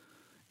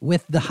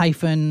with the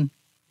hyphen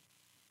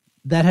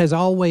that has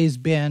always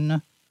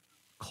been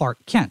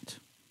Clark Kent.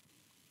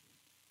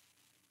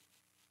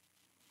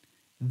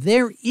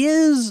 There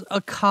is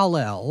a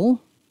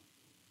Kal-El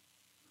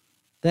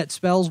that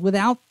spells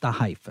without the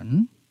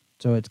hyphen,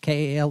 so it's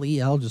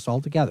K-A-L-E-L just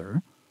all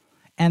together.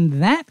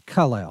 And that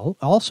Kal-El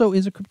also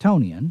is a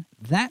Kryptonian.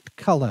 That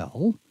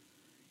Kal-El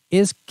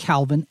is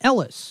Calvin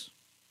Ellis,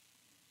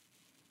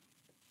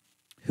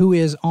 who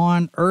is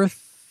on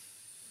Earth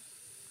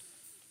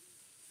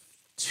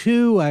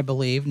 2, I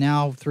believe,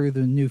 now through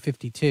the New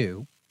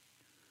 52.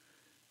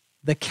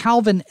 The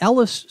Calvin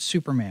Ellis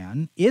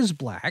Superman is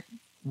black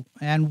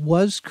and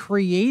was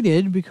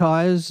created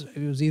because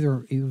it was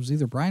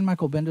either Brian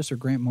Michael Bendis or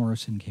Grant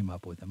Morrison came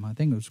up with him. I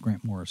think it was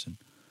Grant Morrison.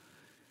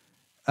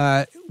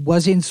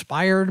 Was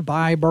inspired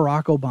by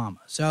Barack Obama.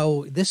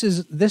 So this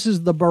is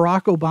the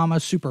Barack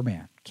Obama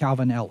Superman,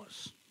 Calvin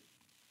Ellis,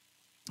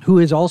 who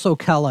is also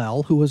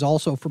Kal-El, who is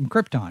also from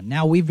Krypton.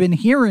 Now, we've been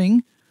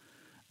hearing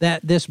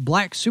that this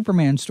black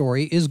Superman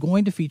story is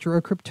going to feature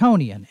a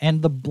Kryptonian.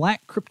 And the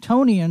black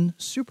Kryptonian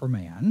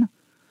Superman,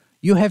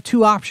 you have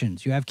two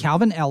options. You have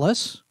Calvin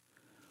Ellis,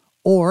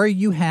 or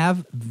you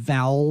have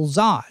Val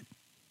Zod.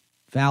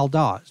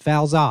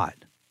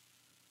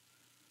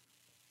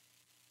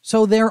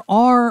 So there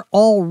are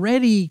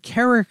already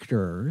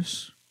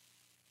characters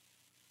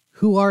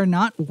who are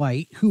not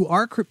white, who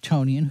are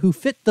Kryptonian, who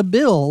fit the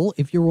bill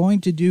if you're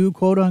going to do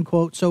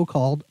quote-unquote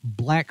so-called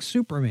black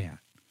Superman.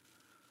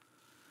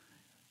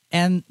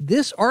 And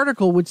this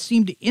article would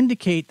seem to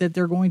indicate that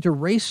they're going to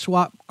race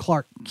swap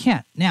Clark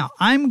Kent. Now,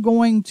 I'm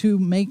going to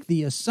make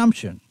the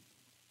assumption.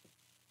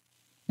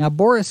 Now,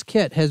 Boris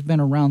Kitt has been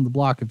around the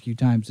block a few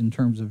times in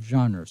terms of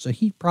genre, so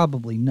he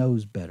probably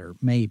knows better,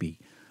 maybe.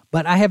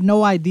 But I have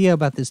no idea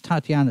about this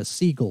Tatiana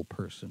Siegel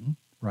person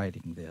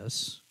writing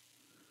this.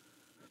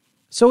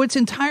 So it's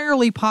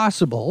entirely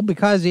possible,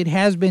 because it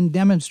has been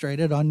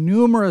demonstrated on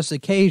numerous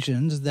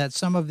occasions that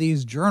some of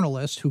these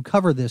journalists who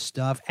cover this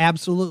stuff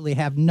absolutely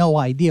have no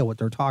idea what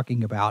they're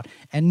talking about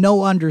and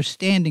no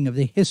understanding of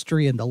the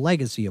history and the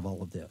legacy of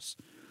all of this.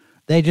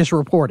 They just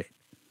report it.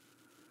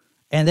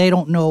 And they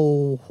don't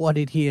know what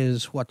it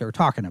is, what they're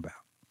talking about.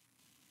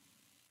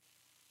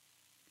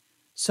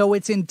 So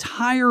it's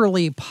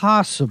entirely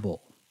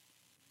possible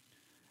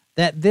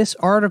that this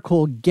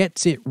article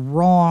gets it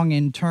wrong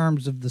in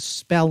terms of the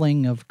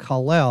spelling of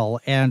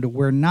Kal-El, and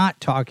we're not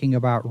talking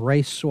about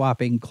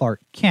race-swapping Clark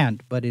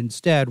Kent, but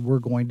instead we're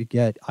going to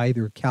get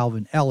either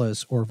Calvin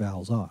Ellis or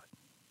Val Zod.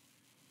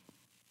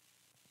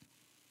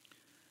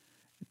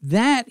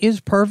 That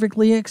is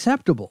perfectly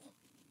acceptable,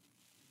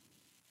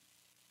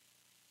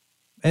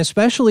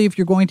 especially if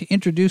you're going to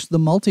introduce the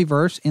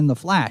multiverse in the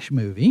Flash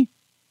movie.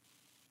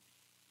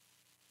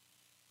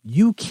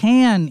 You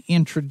can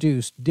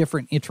introduce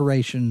different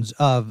iterations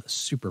of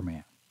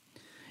Superman.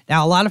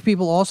 Now, a lot of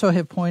people also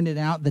have pointed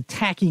out the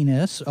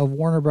tackiness of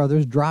Warner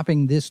Brothers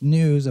dropping this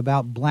news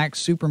about Black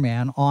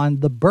Superman on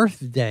the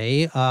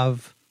birthday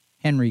of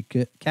Henry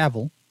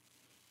Cavill.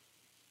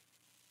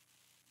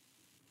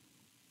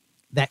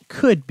 That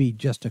could be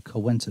just a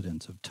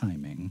coincidence of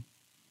timing.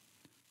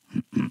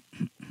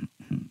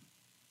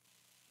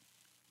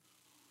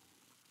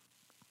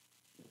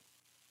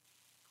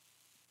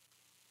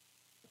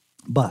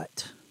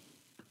 But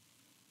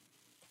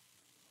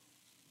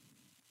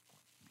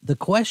the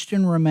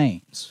question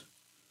remains,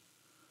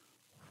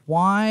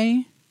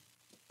 why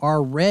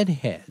are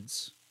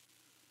redheads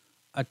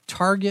a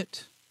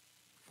target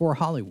for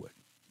Hollywood?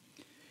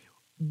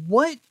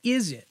 What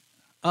is it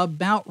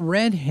about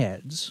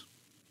redheads?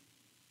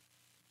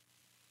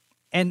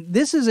 And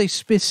this is a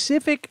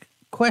specific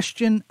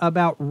question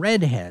about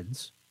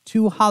redheads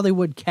to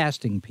Hollywood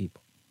casting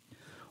people.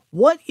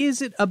 What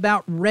is it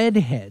about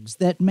redheads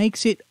that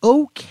makes it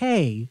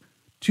okay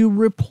to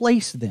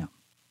replace them?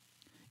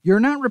 You're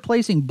not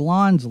replacing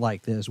blondes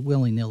like this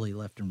willy-nilly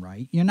left and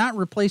right. You're not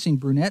replacing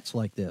brunettes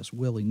like this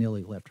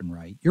willy-nilly left and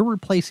right. You're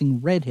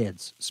replacing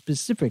redheads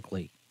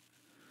specifically.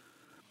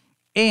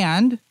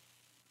 And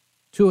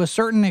to a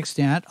certain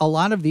extent, a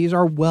lot of these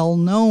are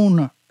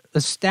well-known,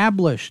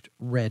 established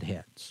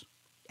redheads,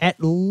 at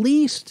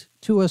least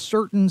to a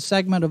certain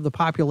segment of the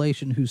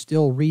population who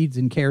still reads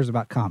and cares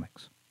about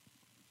comics.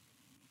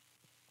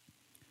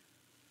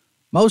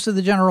 Most of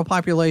the general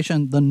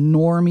population, the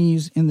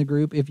normies in the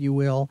group, if you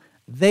will,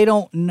 they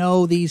don't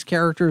know these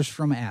characters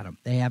from Adam.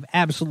 They have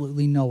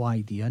absolutely no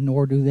idea,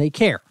 nor do they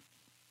care.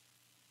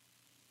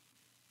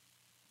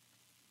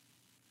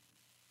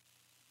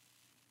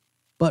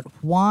 But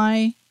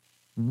why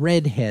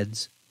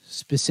redheads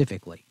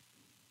specifically?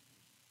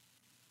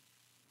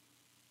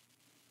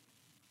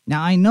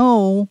 Now, I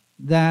know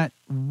that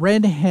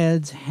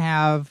redheads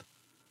have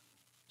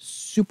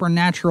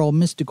supernatural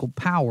mystical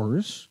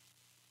powers.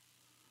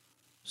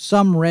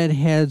 Some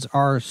redheads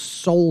are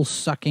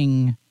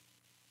soul-sucking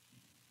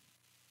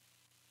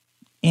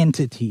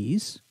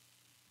entities.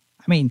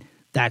 I mean,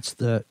 that's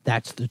the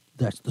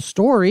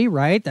story,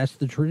 right? That's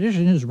the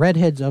tradition. Is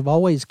redheads have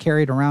always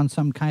carried around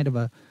some kind of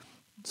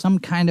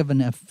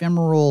an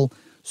ephemeral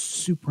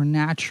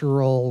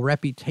supernatural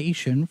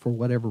reputation for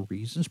whatever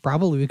reasons,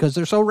 probably because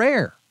they're so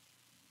rare.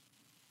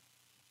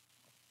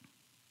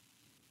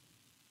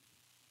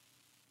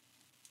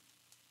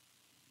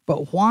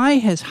 But why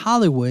has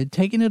Hollywood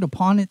taken it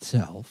upon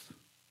itself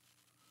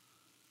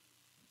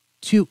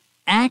to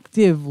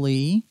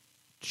actively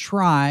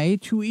try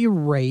to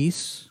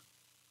erase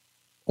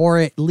or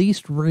at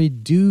least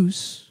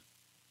reduce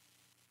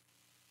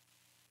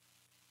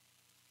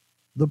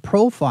the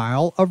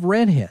profile of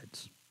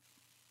redheads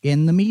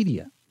in the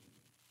media?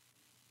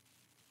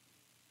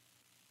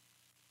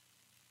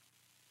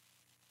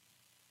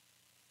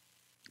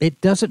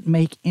 It doesn't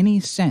make any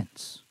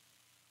sense.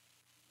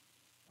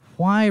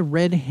 Why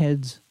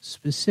redheads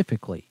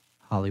specifically,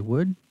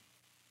 Hollywood?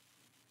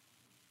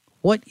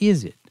 What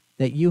is it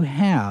that you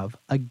have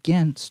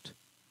against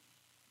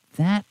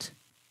that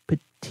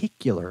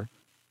particular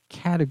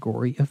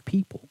category of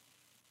people?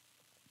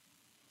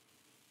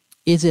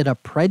 Is it a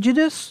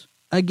prejudice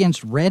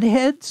against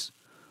redheads?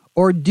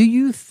 Or do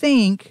you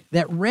think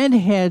that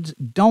redheads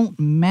don't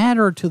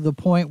matter to the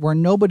point where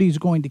nobody's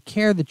going to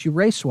care that you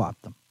race swap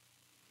them?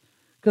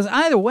 Because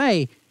either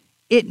way,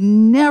 it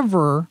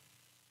never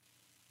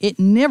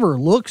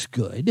looks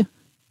good.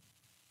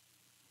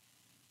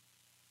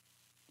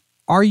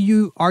 Are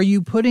you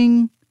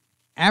putting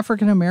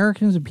African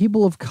Americans and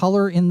people of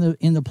color in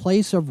the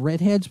place of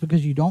redheads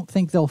because you don't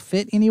think they'll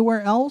fit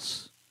anywhere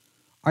else?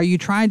 Are you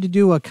trying to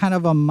do a kind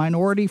of a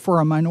minority for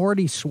a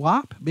minority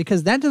swap?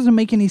 Because that doesn't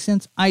make any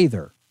sense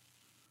either.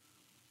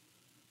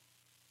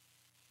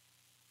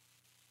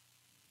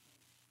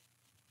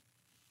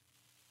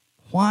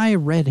 Why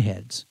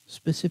redheads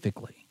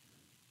specifically?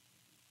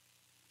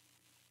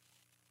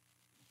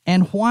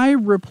 And why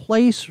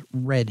replace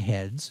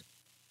redheads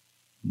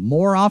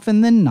more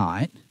often than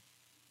not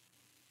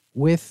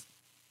with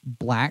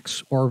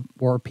blacks or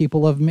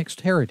people of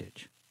mixed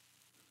heritage?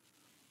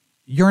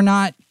 You're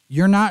not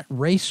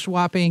race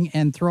swapping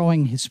and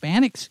throwing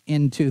Hispanics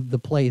into the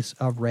place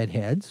of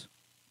redheads.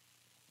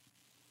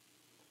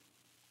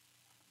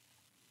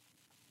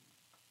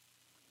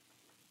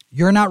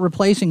 You're not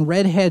replacing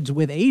redheads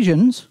with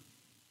Asians.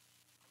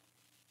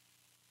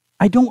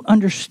 I don't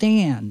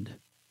understand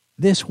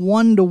this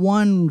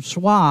one-to-one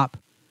swap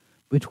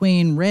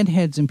between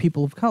redheads and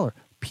people of color.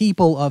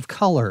 People of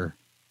color,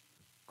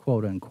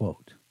 quote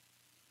unquote.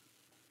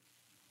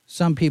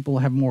 some people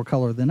have more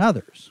color than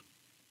others.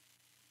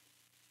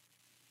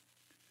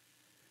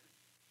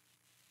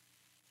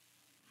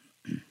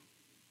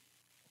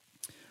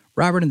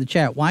 Robert in the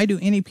chat, why do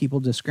any people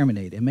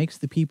discriminate? It makes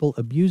the people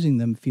abusing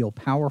them feel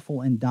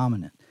powerful and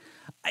dominant.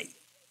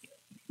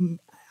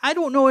 I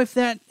don't know if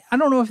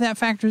that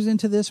factors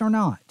into this or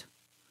not.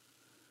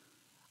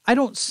 I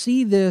don't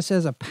see this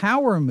as a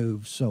power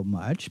move so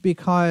much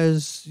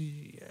because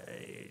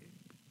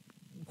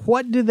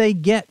what do they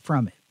get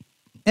from it?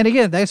 And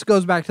again, this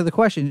goes back to the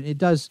question. It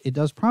does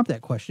prompt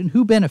that question.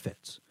 Who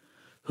benefits?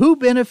 Who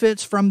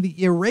benefits from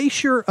the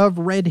erasure of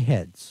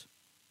redheads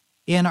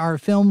in our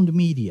filmed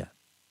media?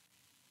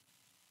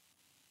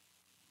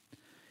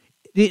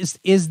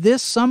 Is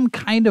this some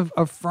kind of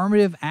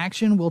affirmative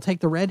action? We'll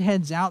take the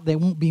redheads out, they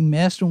won't be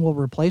missed, and we'll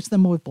replace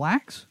them with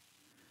blacks?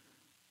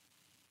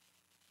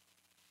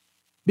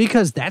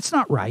 Because that's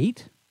not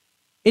right.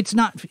 It's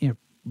not,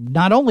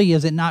 not only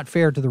is it not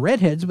fair to the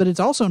redheads, but it's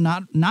also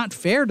not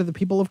fair to the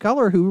people of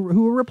color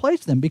who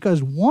replace them.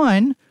 Because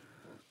one,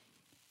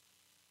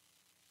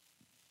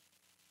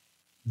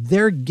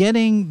 they're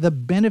getting the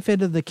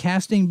benefit of the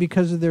casting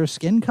because of their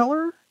skin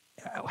color.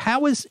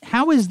 How is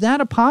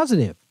that a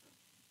positive?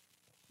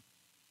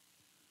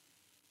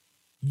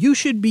 You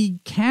should be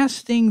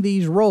casting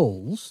these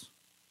roles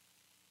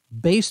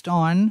based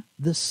on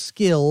the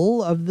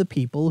skill of the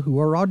people who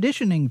are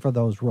auditioning for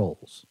those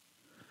roles.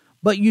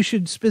 But you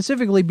should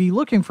specifically be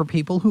looking for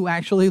people who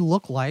actually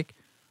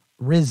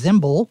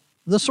resemble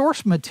the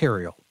source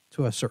material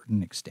to a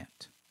certain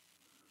extent.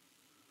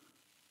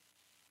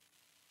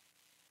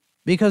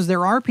 Because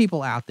there are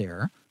people out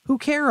there who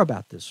care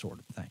about this sort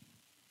of thing,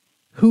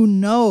 who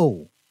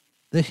know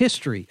the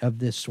history of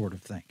this sort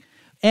of thing.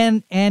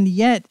 And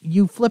yet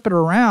you flip it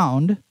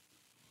around.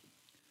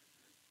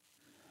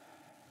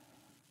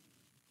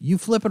 You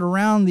flip it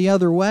around the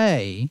other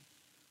way,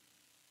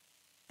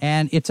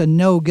 and it's a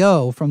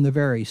no-go from the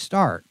very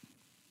start.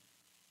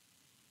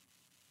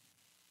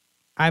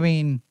 I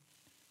mean,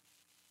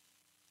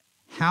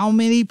 how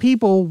many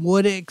people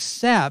would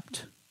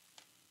accept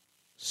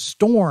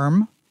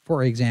Storm,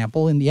 for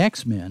example, in the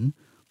X-Men,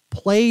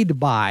 played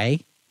by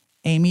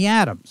Amy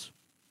Adams?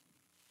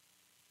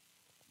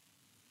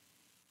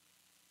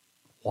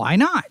 Why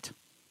not?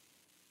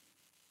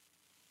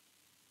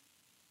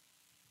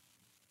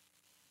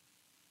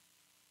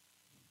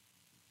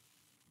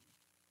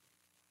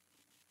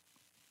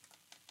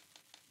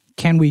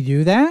 Can we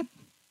do that?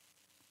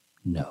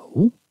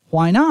 No.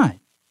 Why not?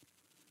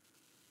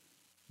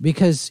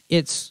 Because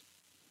it's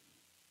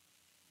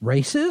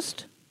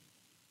racist?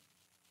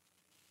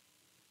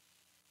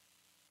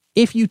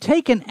 If you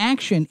take an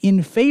action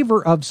in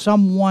favor of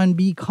someone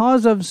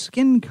because of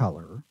skin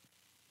color,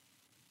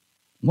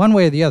 one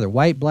way or the other,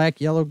 white, black,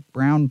 yellow,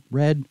 brown,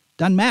 red,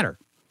 doesn't matter.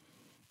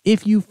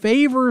 If you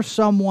favor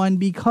someone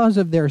because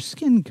of their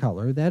skin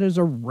color, that is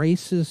a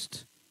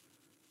racist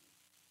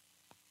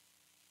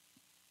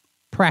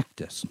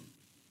practice.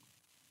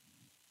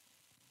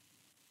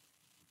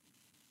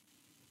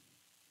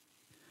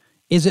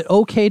 Is it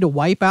okay to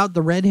wipe out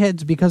the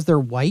redheads because they're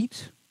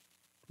white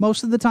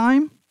most of the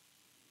time?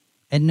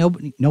 And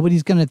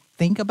nobody's going to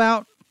think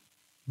about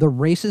the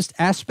racist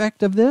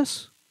aspect of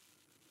this?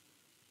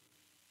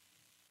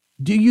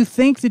 Do you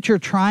think that you're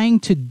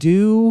trying to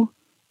do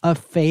a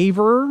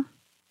favor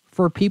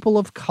for people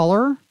of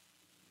color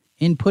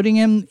in putting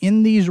them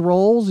in these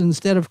roles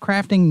instead of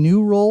crafting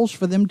new roles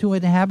for them to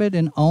inhabit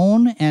and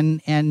own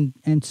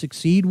and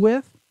succeed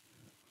with?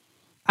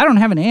 I don't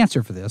have an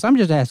answer for this. I'm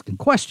just asking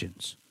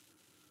questions.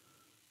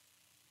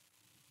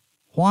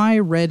 Why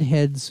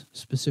redheads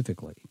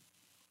specifically?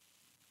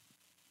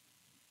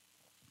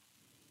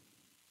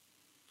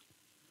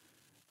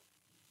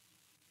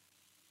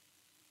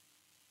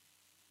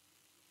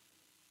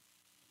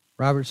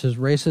 Robert says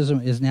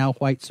racism is now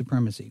white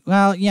supremacy.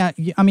 Well, yeah,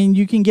 I mean,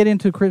 you can get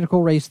into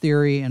critical race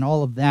theory and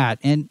all of that,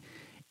 and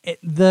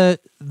the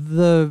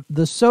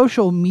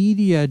social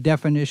media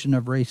definition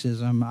of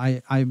racism,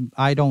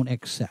 I don't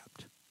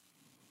accept.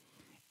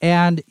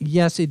 And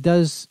yes, it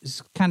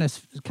does kind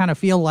of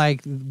feel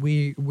like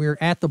we're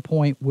at the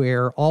point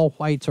where all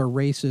whites are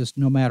racist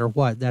no matter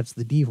what. That's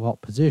the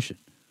default position.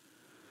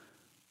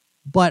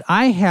 But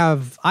I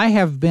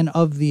have been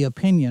of the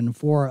opinion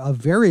for a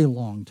very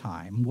long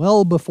time,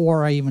 well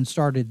before I even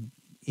started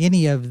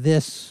any of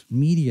this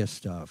media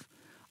stuff,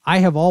 I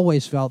have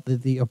always felt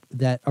that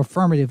that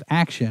affirmative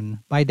action,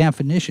 by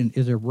definition,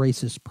 is a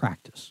racist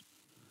practice.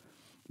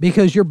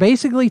 Because you're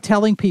basically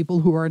telling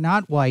people who are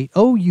not white,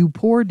 oh, you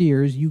poor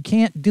dears, you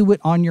can't do it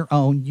on your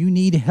own. You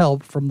need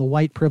help from the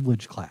white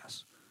privilege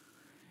class.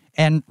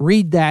 And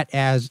read that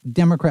as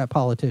Democrat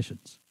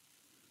politicians.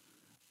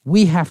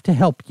 We have to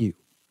help you.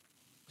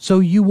 So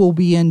you will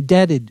be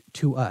indebted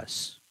to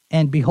us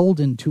and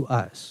beholden to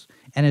us.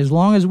 And as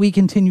long as we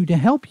continue to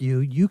help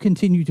you, you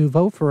continue to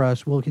vote for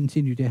us, we'll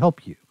continue to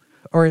help you.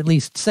 Or at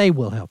least say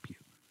we'll help you.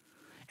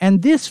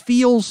 And this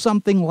feels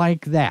something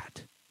like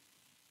that.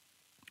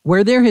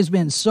 Where there has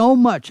been so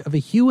much of a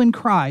hue and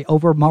cry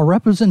over my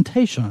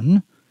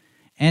representation,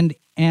 and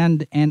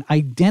and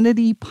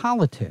identity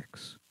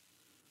politics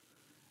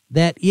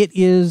that it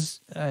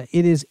is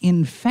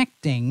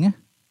infecting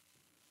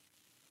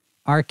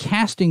our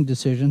casting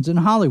decisions in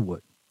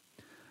Hollywood.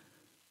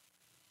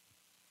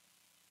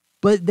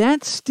 But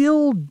that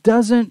still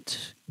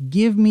doesn't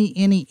give me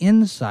any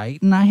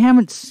insight, and I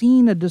haven't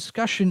seen a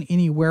discussion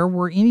anywhere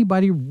where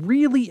anybody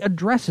really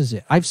addresses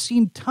it. I've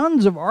seen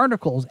tons of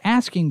articles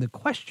asking the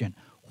question,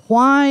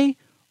 why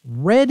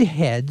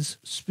redheads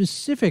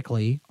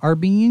specifically are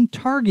being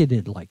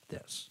targeted like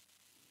this.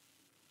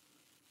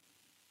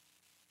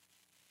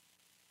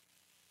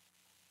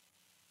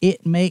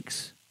 It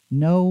makes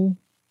no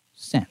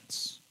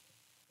sense.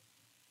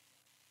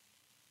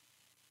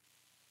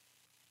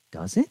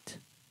 Does it?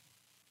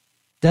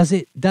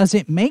 Does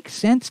it make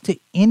sense to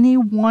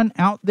anyone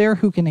out there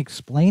who can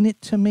explain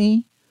it to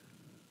me?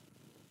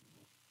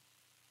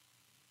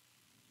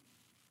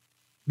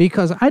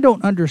 Because I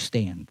don't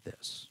understand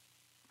this.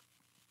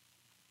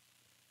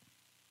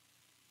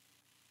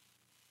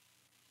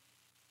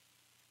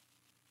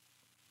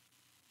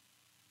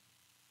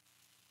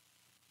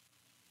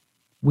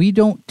 We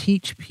don't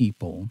teach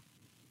people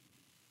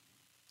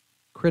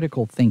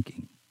critical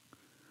thinking.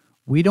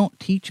 We don't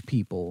teach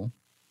people,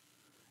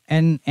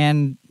 and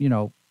you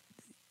know,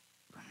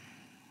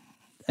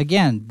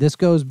 again, this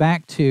goes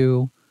back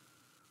to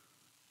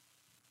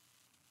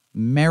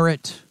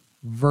merit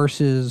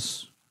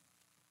versus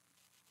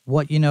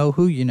what you know,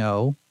 who you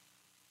know,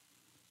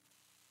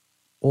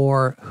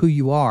 or who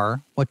you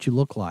are, what you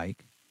look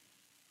like,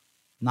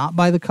 not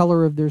by the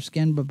color of their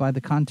skin, but by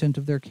the content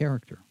of their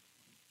character.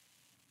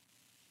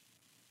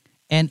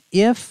 And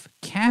if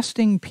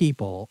casting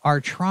people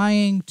are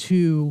trying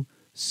to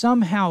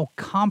somehow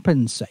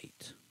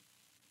compensate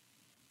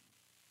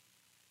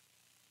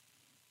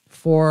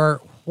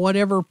for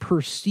whatever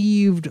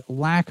perceived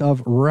lack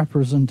of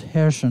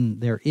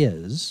representation there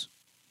is,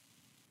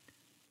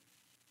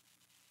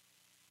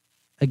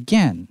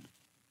 again,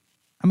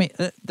 I mean,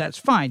 that's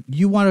fine.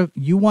 You want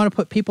to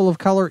put people of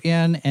color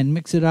in and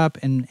mix it up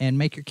and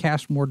make your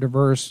cast more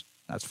diverse.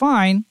 That's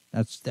fine.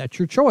 That's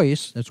your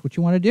choice. That's what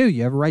you want to do.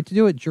 You have a right to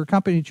do it. It's your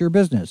company. It's your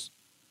business.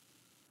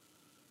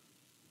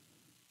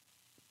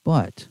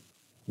 But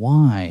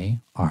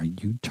why are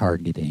you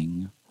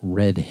targeting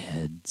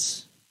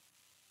redheads?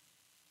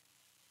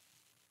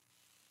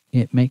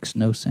 It makes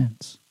no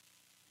sense.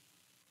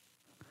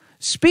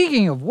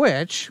 Speaking of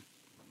which,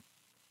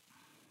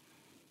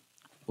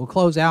 we'll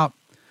close out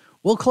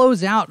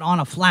on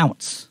a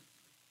flounce,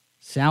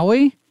 shall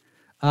we?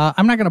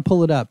 I'm not going to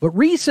pull it up, but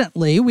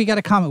recently we got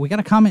a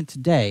comment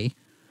today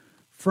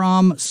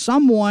from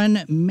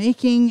someone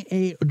making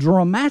a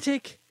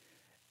dramatic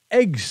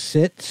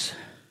exit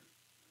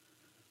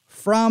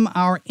from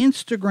our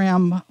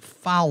Instagram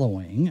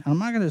following. I'm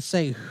not going to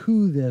say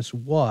who this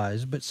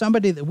was, but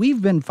somebody that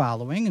we've been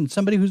following and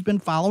somebody who's been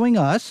following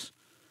us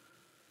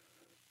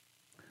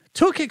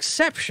took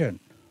exception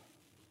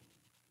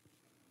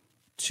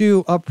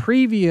to a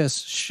previous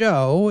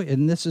show,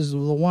 and this is the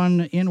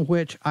one in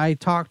which I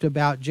talked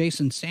about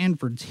Jason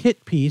Sanford's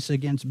hit piece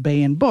against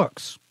Baen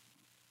Books.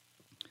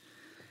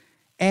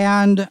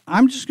 And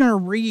I'm just going to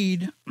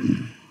read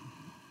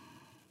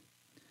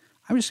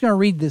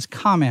this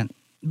comment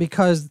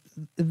because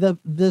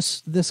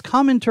this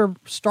commenter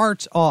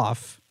starts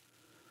off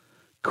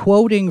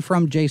quoting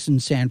from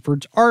Jason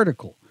Sanford's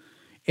article.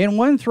 In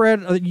one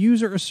thread, a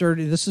user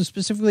asserted, this is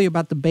specifically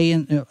about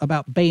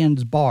about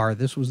Baen's bar.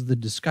 This was the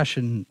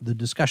discussion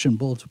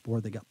bulletin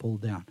board that got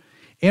pulled down.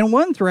 In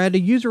one thread, a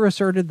user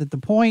asserted that the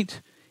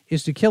point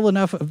is to kill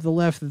enough of the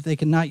left that they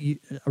cannot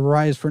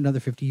arise for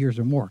another 50 years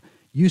or more.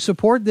 You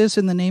support this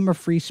in the name of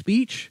free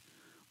speech?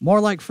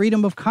 More like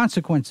freedom of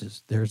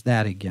consequences. There's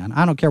that again.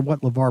 I don't care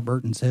what LeVar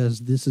Burton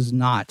says. This is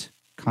not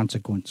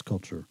consequence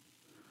culture.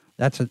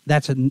 That's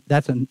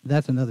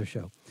another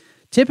show.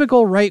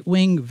 Typical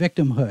right-wing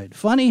victimhood.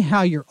 Funny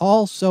how you're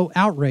all so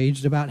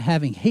outraged about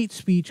having hate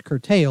speech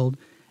curtailed,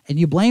 and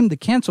you blame the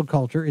cancel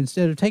culture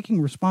instead of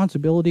taking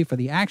responsibility for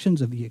the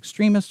actions of the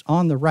extremists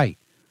on the right.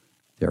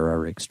 There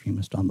are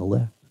extremists on the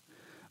left.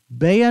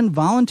 Baen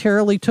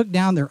voluntarily took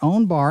down their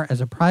own bar, as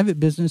a private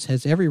business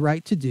has every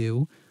right to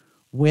do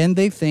when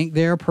they think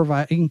they're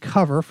providing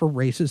cover for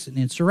racists and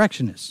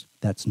insurrectionists.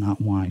 That's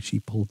not why she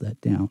pulled that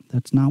down.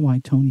 That's not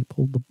why Tony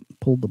pulled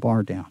the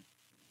bar down.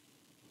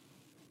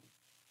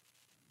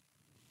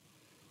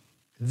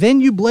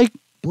 Then you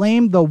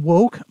blame the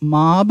woke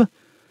mob.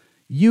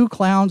 You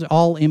clowns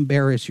all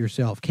embarrass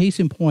yourself. Case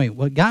in point,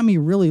 what got me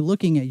really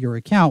looking at your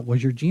account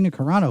was your Gina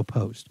Carano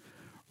post.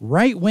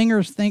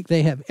 Right-wingers think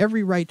they have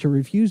every right to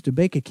refuse to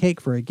bake a cake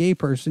for a gay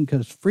person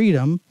because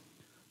freedom,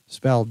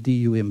 spelled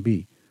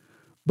D-U-M-B.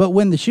 But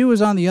when the shoe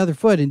is on the other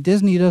foot and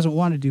Disney doesn't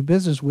want to do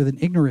business with an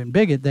ignorant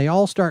bigot, they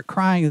all start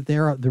crying that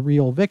they're the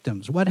real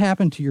victims. What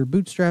happened to your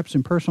bootstraps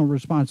and personal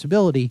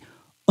responsibility?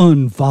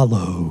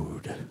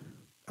 Unfollowed.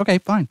 Okay,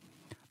 fine.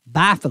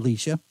 Bye,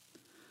 Felicia.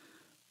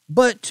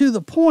 But to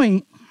the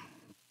point,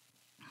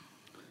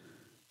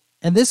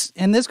 and this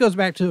goes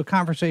back to a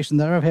conversation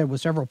that I've had with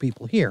several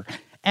people here.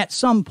 At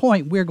some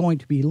point, we're going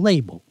to be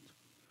labeled.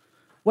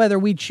 whether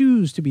we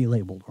choose to be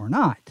labeled or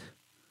not.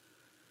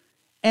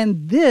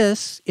 And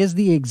this is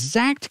the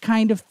exact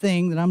kind of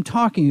thing that I'm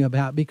talking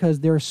about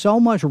because there's so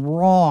much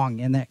wrong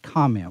in that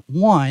comment.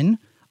 One,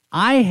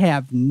 I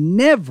have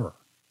never,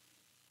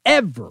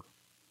 ever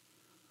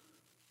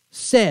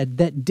said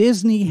that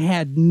Disney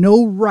had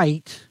no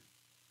right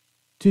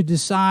to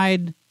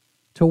decide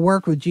to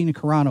work with Gina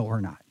Carano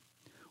or not.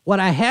 What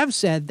I have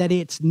said that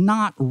it's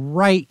not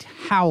right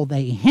how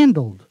they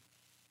handled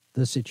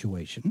the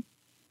situation.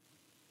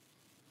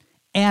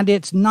 And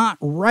it's not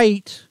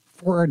right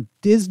for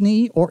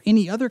Disney or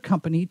any other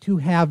company to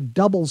have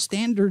double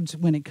standards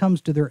when it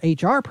comes to their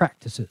HR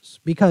practices.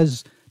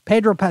 Because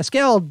Pedro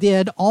Pascal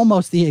did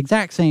almost the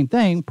exact same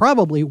thing,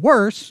 probably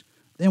worse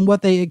than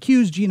what they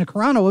accused Gina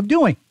Carano of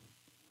doing.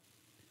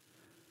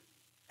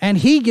 And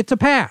he gets a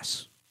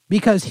pass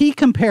because he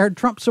compared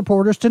Trump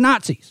supporters to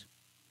Nazis.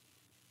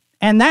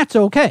 And that's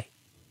okay.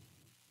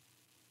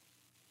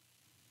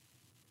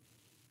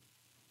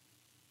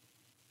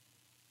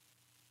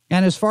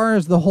 And as far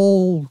as the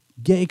whole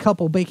gay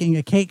couple baking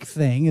a cake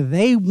thing,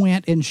 they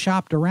went and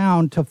shopped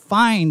around to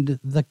find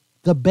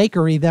the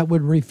bakery that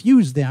would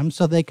refuse them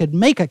so they could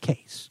make a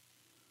case.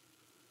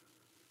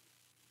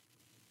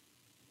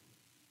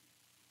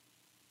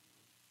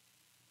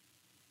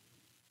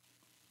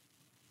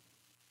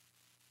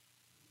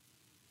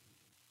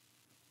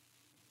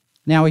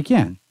 Now,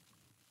 again,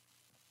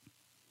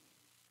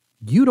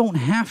 you don't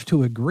have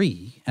to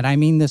agree, and I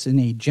mean this in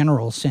a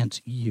general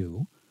sense,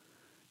 you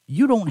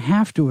don't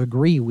have to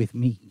agree with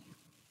me.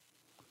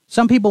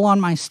 Some people on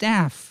my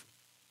staff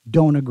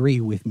don't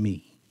agree with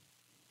me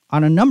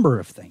on a number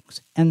of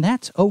things, and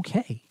that's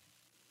okay.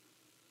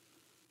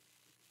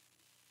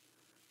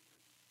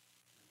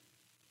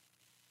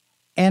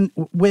 And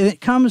when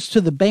it comes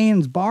to the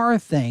Baines Barr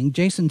thing,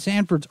 Jason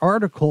Sanford's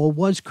article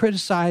was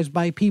criticized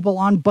by people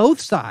on both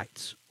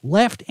sides,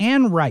 left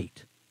and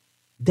right.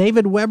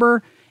 David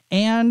Weber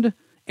and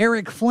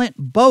Eric Flint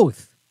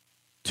both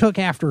took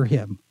after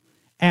him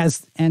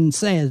and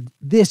said,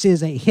 this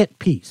is a hit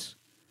piece,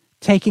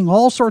 taking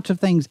all sorts of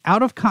things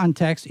out of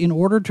context in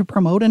order to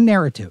promote a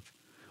narrative,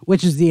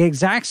 which is the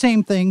exact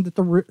same thing that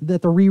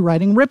the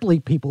Rewriting Ripley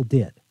people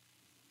did.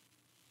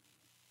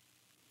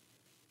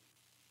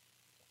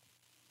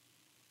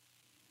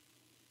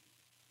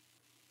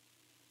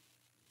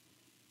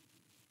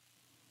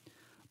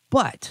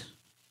 But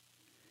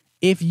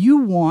if you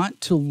want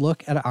to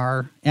look at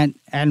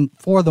and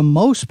for the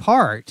most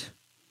part,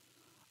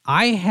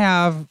 I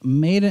have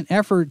made an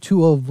effort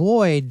to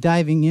avoid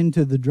diving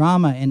into the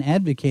drama and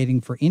advocating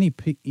for any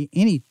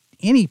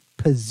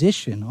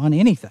position on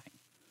anything.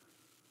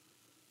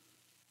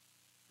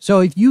 So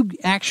if you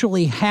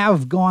actually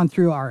have gone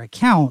through our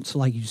accounts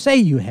like you say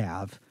you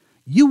have,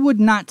 you would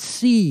not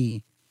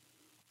see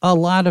a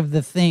lot of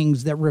the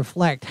things that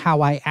reflect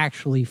how I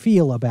actually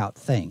feel about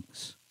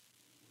things.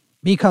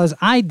 Because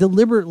I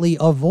deliberately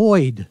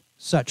avoid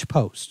such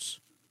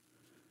posts.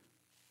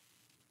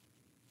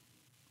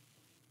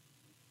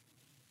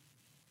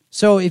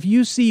 So if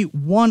you see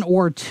one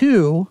or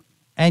two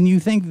and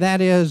you think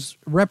that is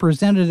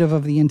representative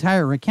of the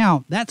entire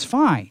account, that's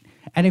fine.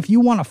 And if you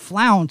want to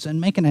flounce and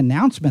make an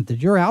announcement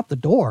that you're out the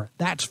door,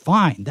 that's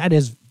fine.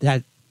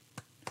 That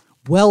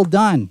well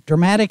done.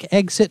 Dramatic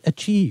exit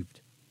achieved.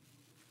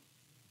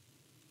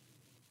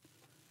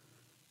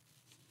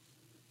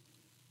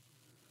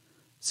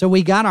 So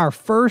we got our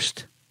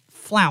first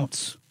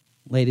flounce,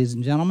 ladies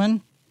and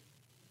gentlemen.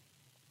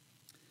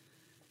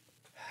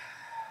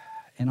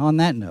 And on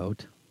that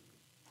note,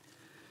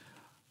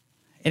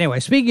 anyway,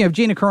 speaking of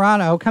Gina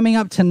Carano, coming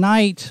up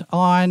tonight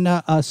on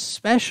a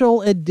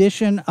special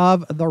edition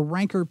of The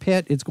Ranker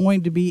Pit. It's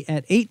going to be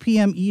at 8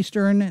 p.m.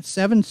 Eastern,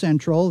 7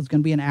 Central. It's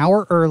going to be an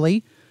hour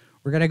early.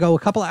 We're going to go a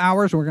couple of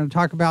hours. We're going to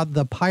talk about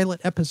the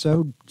pilot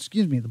episode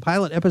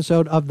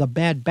of The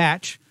Bad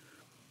Batch,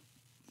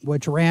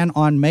 which ran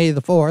on May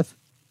the 4th.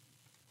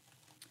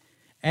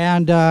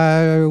 And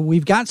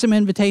we've got some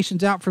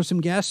invitations out for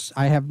some guests.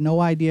 I have no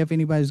idea if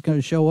anybody's going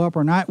to show up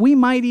or not. We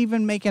might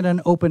even make it an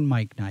open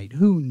mic night.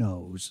 Who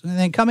knows? And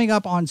then coming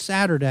up on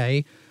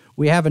Saturday,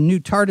 we have a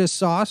new TARDIS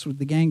sauce with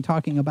the gang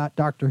talking about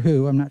Doctor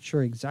Who. I'm not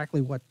sure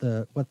exactly what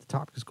the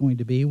topic is going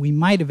to be. We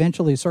might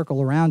eventually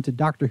circle around to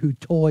Doctor Who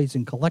toys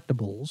and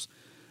collectibles.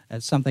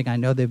 That's something I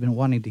know they've been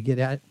wanting to get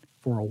at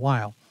for a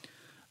while.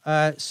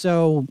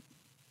 So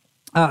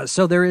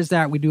there is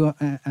that. We do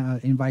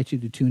invite you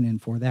to tune in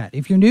for that.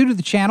 If you're new to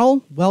the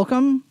channel,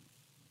 welcome.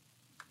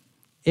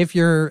 If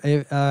you're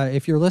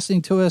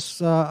listening to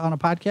us on a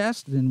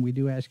podcast, then we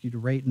do ask you to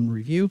rate and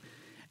review,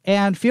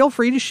 and feel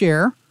free to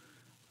share.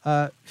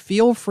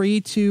 Feel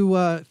free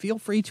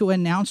to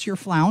announce your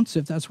flounce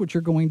if that's what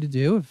you're going to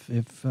do.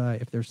 If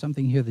there's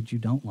something here that you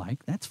don't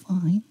like, that's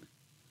fine.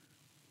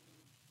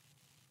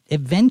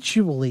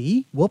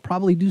 Eventually, we'll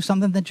probably do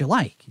something that you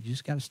like. You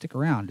just got to stick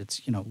around.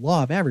 It's,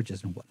 law of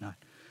averages and whatnot.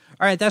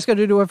 All right, that's going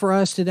to do it for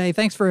us today.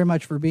 Thanks very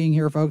much for being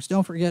here, folks.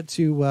 Don't forget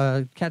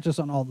to catch us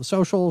on all the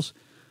socials.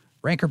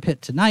 Ranker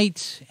Pit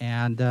tonight,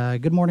 and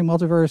Good Morning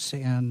Multiverse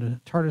and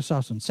Tartar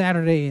Sauce on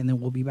Saturday, and then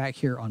we'll be back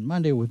here on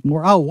Monday with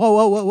more. Oh,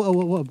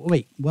 whoa,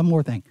 wait, one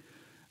more thing.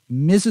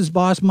 Mrs.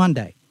 Boss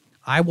Monday.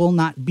 I will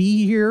not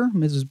be here.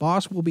 Mrs.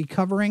 Boss will be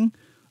covering.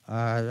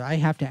 I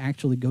have to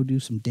actually go do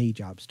some day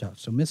job stuff.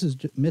 So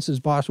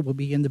Mrs. Boss will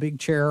be in the big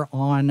chair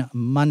on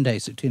Monday,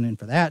 so tune in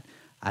for that.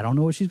 I don't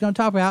know what she's going to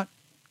talk about.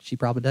 She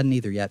probably doesn't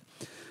either yet.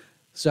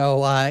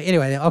 So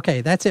anyway,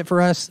 okay, that's it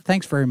for us.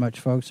 Thanks very much,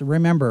 folks.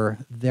 Remember,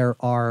 there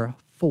are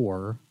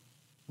 4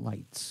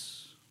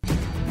 lights.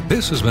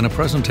 This has been a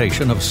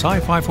presentation of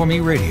Sci-Fi for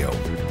Me Radio.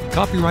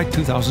 Copyright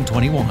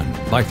 2021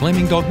 by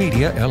Flaming Dog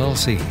Media,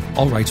 LLC.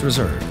 All rights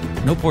reserved.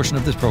 No portion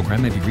of this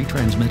program may be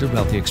retransmitted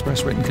without the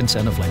express written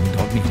consent of Flaming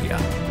Dog Media.